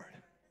Lord.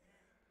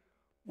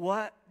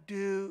 What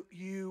do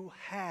you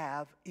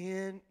have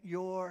in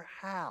your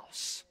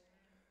house?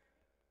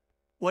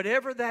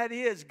 Whatever that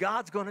is,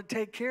 God's going to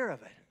take care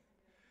of it.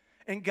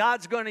 And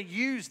God's going to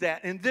use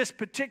that. In this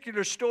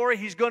particular story,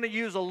 He's going to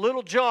use a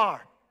little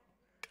jar.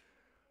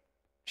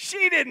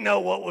 She didn't know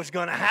what was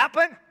going to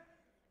happen.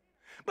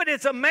 But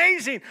it's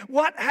amazing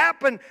what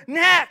happened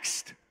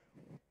next.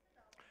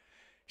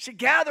 She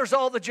gathers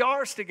all the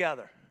jars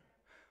together.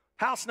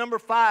 House number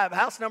 5,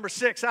 house number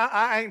 6,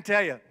 I can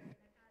tell you.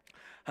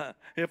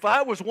 If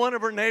I was one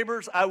of her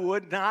neighbors, I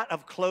would not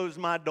have closed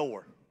my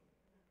door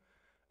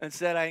and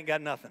said, I ain't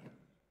got nothing.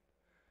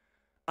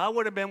 I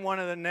would have been one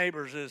of the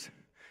neighbors is,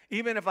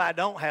 even if I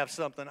don't have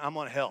something, I'm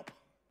going to help.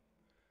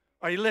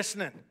 Are you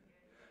listening?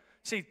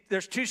 See,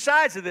 there's 2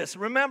 sides of this.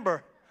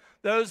 Remember,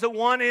 those that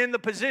want in the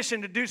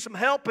position to do some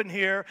helping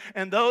here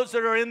and those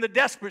that are in the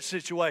desperate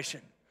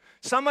situation.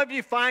 Some of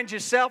you find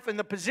yourself in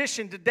the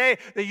position today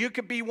that you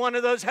could be one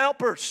of those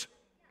helpers.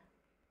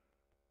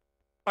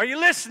 Are you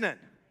listening?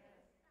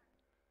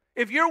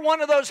 If you're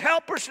one of those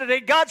helpers today,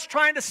 God's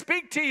trying to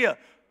speak to you.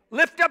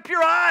 Lift up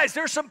your eyes.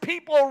 There's some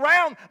people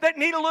around that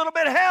need a little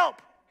bit of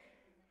help.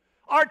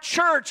 Our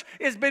church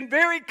has been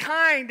very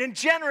kind and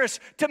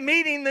generous to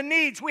meeting the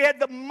needs. We had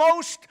the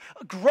most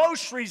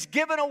groceries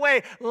given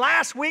away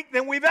last week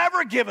than we've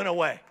ever given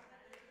away.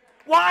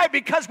 Why?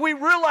 Because we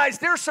realize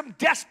there's some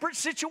desperate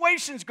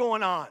situations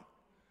going on.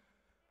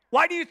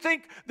 Why do you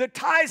think the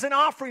tithes and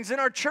offerings in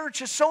our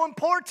church is so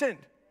important?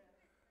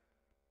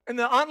 And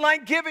the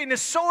online giving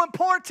is so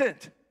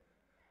important.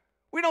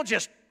 We don't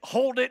just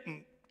hold it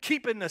and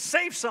keep it in a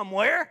safe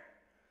somewhere.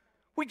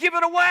 We give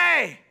it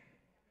away.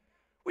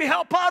 We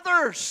help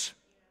others.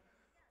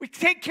 We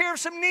take care of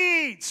some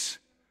needs.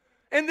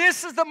 And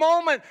this is the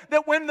moment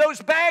that when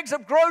those bags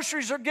of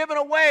groceries are given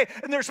away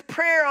and there's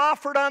prayer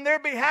offered on their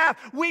behalf,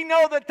 we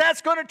know that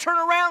that's going to turn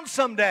around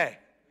someday.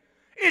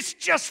 It's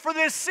just for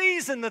this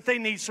season that they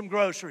need some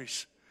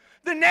groceries.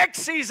 The next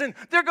season,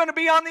 they're going to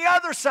be on the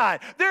other side.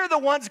 They're the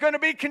ones going to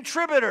be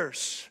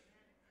contributors.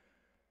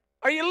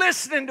 Are you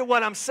listening to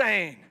what I'm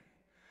saying?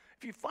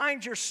 If you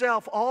find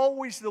yourself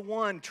always the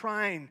one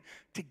trying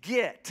to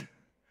get,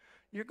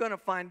 you're going to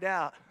find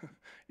out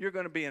you're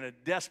going to be in a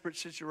desperate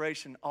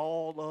situation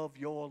all of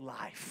your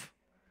life.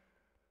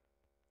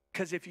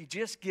 Because if you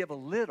just give a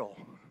little,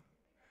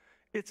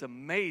 it's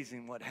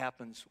amazing what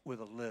happens with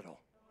a little.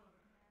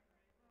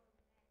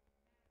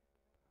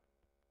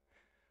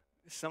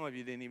 Some of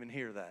you didn't even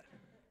hear that.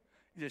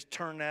 You just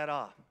turn that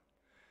off.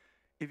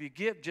 If you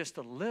give just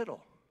a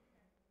little,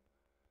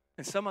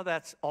 and some of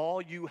that's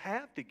all you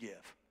have to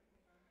give,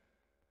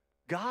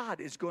 God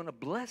is going to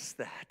bless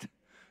that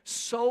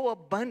so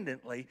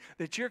abundantly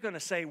that you're going to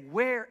say,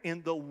 where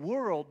in the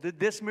world did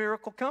this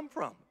miracle come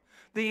from?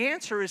 The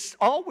answer is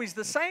always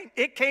the same.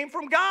 It came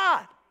from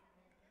God.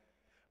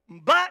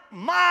 But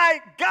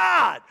my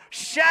God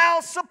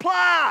shall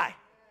supply.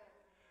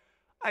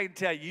 I can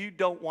tell you, you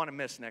don't want to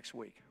miss next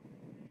week.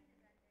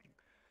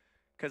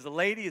 Because the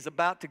lady is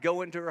about to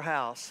go into her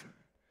house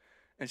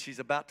and she's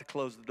about to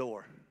close the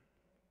door.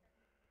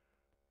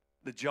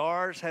 The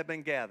jars have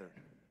been gathered.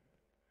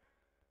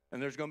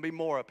 And there's going to be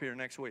more up here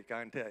next week,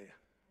 I can tell you.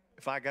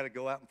 If I got to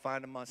go out and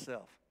find them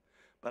myself.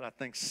 But I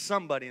think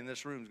somebody in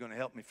this room is going to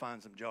help me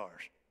find some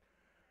jars.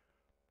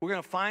 We're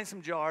going to find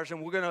some jars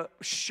and we're going to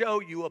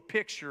show you a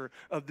picture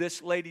of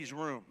this lady's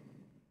room.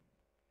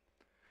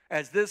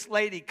 As this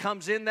lady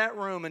comes in that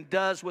room and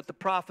does what the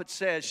prophet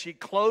says, she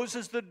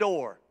closes the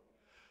door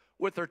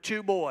with her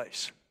 2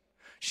 boys.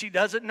 She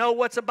doesn't know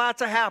what's about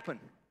to happen.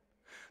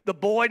 The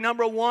boy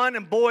number 1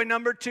 and boy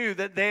number 2,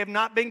 that they have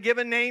not been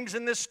given names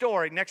in this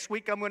story. Next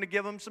week I'm going to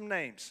give them some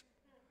names.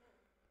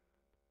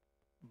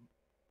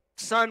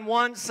 Son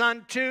 1,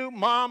 son 2,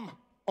 mom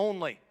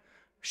only.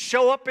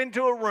 Show up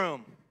into a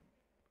room.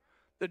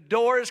 The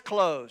door is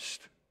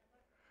closed.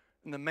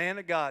 And the man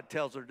of God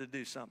tells her to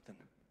do something.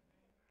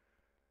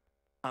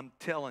 I'm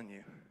telling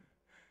you,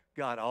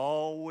 God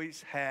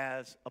always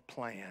has a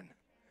plan.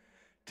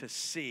 to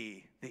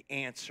see the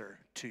answer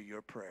to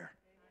your prayer.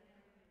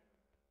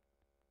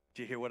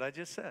 Did you hear what I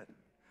just said?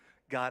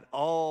 God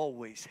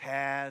always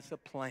has a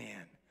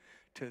plan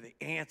to the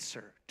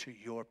answer to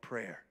your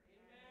prayer.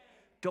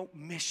 Don't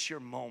miss your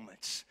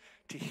moments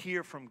to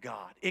hear from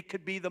God. It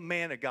could be the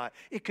man of God.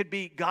 It could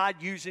be God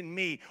using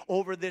me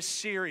over this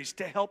series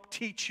to help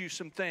teach you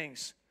some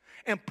things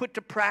and put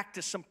to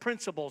practice some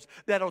principles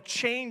that'll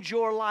change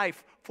your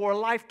life for a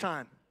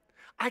lifetime.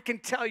 I can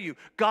tell you,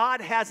 God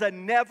has a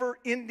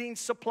never-ending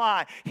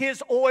supply.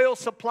 His oil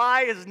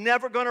supply is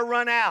never going to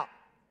run out.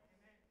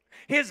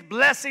 His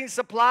blessing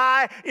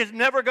supply is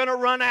never going to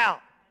run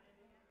out.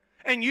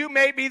 And you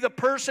may be the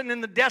person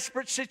in the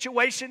desperate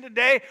situation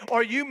today,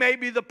 or you may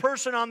be the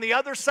person on the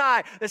other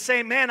side that's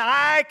saying, man,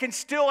 I can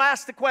still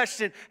ask the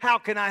question, how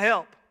can I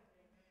help?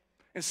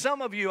 And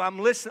some of you, I'm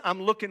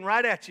looking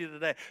right at you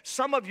today.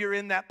 Some of you are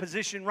in that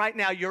position right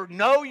now. You're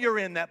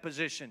in that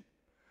position.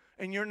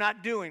 And you're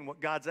not doing what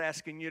God's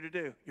asking you to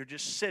do. You're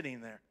just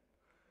sitting there.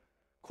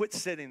 Quit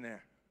sitting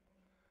there.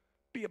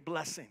 Be a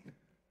blessing.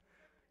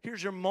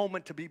 Here's your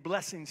moment to be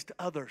blessings to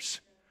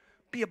others.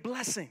 Be a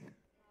blessing.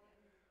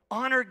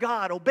 Honor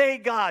God. Obey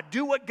God.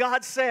 Do what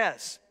God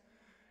says.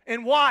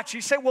 And watch. You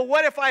say, well,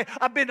 what if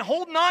I've been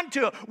holding on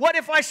to it? What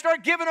if I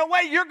start giving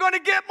away? You're going to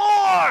get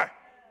more.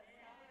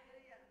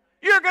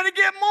 You're going to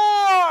get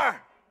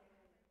more.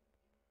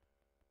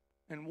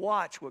 And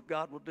watch what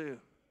God will do.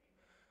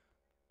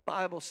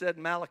 Bible said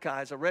in Malachi,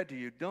 as I read to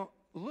you, don't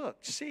look,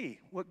 see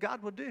what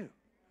God will do.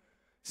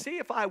 See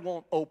if I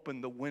won't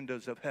open the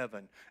windows of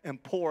heaven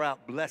and pour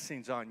out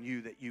blessings on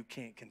you that you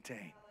can't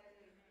contain.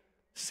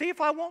 See if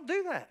I won't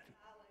do that.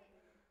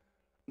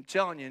 I'm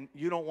telling you,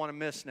 you don't want to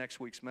miss next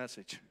week's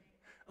message.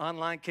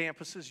 Online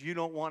campuses, you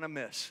don't want to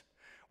miss.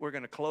 We're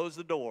going to close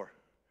the door,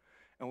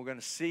 and we're going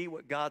to see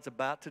what God's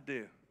about to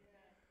do.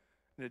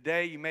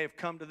 Today, you may have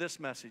come to this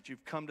message.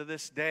 You've come to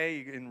this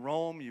day in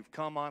Rome. You've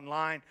come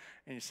online,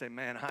 and you say,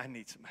 man, I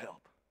need some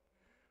help.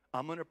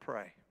 I'm going to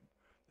pray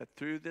that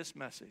through this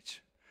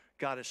message,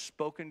 God has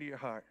spoken to your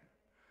heart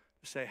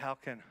to say, how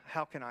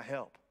can I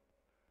help?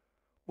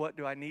 What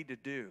do I need to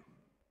do?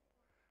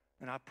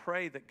 And I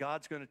pray that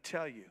God's going to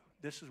tell you,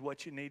 this is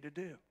what you need to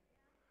do,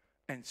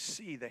 and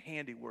see the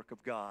handiwork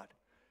of God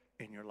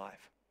in your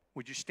life.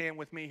 Would you stand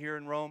with me here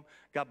in Rome?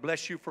 God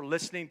bless you for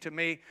listening to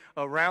me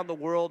around the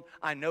world.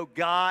 I know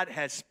God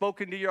has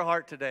spoken to your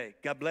heart today.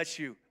 God bless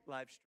you.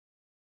 Live stream.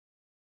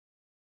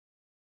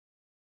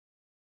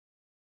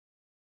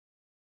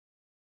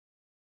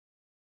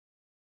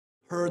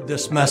 Heard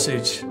this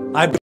message.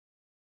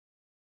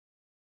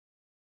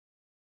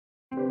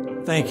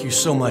 Thank you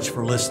so much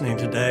for listening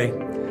today.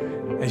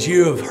 As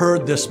you have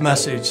heard this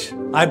message,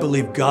 I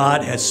believe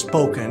God has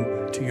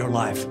spoken to your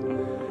life.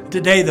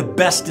 Today, the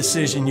best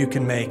decision you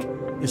can make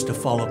is to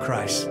follow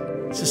Christ.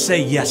 It's to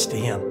say yes to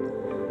Him.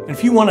 And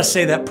if you want to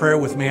say that prayer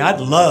with me,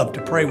 I'd love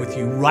to pray with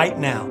you right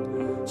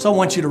now. So I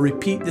want you to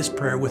repeat this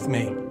prayer with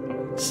me.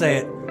 Say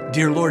it,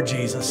 Dear Lord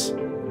Jesus,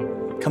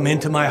 come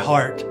into my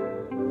heart,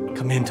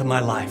 come into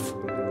my life.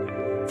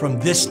 From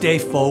this day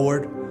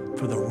forward,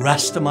 for the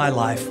rest of my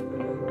life,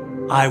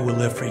 I will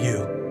live for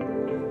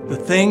you. The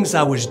things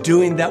I was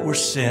doing that were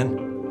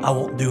sin, I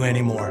won't do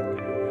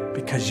anymore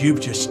because you've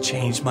just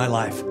changed my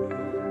life.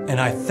 And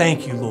I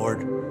thank you, Lord,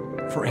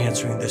 for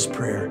answering this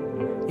prayer.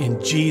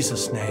 In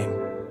Jesus'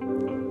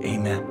 name,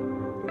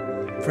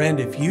 amen. Friend,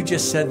 if you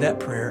just said that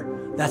prayer,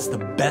 that's the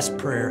best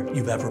prayer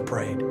you've ever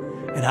prayed.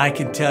 And I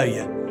can tell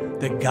you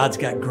that God's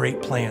got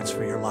great plans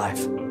for your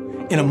life.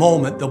 In a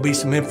moment, there'll be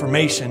some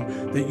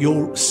information that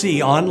you'll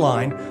see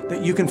online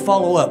that you can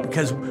follow up,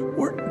 because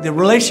the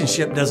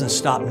relationship doesn't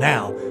stop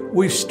now.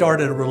 We've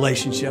started a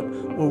relationship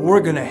where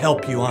we're going to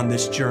help you on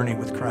this journey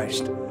with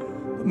Christ.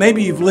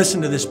 Maybe you've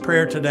listened to this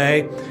prayer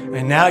today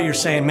and now you're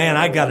saying, man,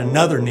 I got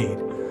another need.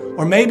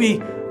 Or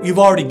maybe you've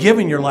already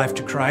given your life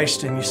to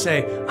Christ and you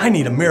say, I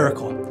need a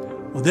miracle.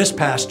 Well, this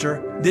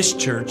pastor, this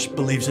church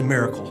believes in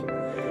miracle.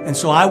 And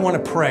so I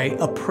want to pray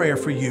a prayer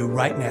for you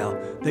right now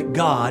that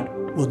God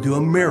will do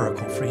a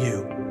miracle for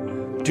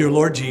you. Dear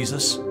Lord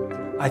Jesus,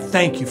 I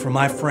thank you for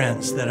my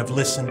friends that have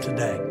listened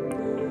today.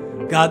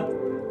 God,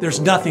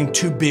 there's nothing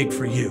too big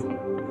for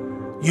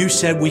you. You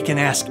said we can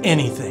ask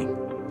anything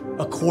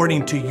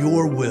according to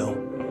your will,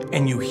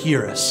 and you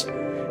hear us.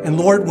 And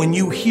Lord, when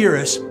you hear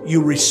us,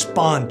 you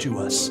respond to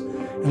us.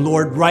 And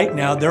Lord, right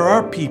now, there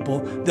are people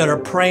that are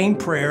praying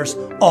prayers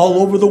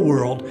all over the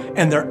world,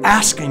 and they're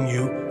asking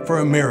you for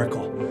a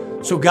miracle.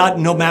 So God,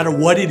 no matter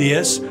what it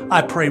is,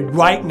 I pray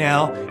right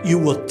now, you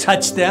will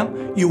touch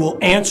them, you will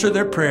answer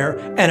their prayer,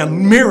 and a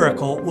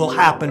miracle will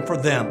happen for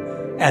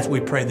them as we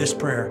pray this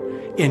prayer.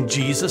 In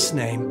Jesus'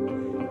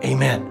 name,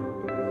 amen.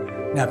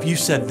 Now, if you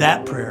said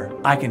that prayer,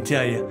 I can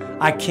tell you,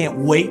 I can't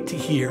wait to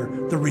hear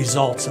the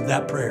results of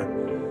that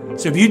prayer.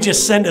 So if you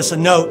just send us a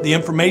note, the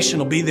information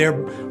will be there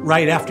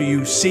right after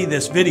you see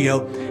this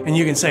video, and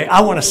you can say,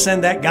 I want to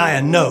send that guy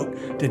a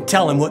note to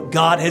tell him what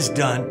God has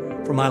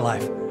done for my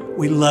life.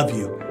 We love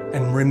you,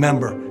 and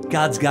remember,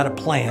 God's got a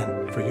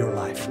plan for your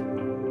life.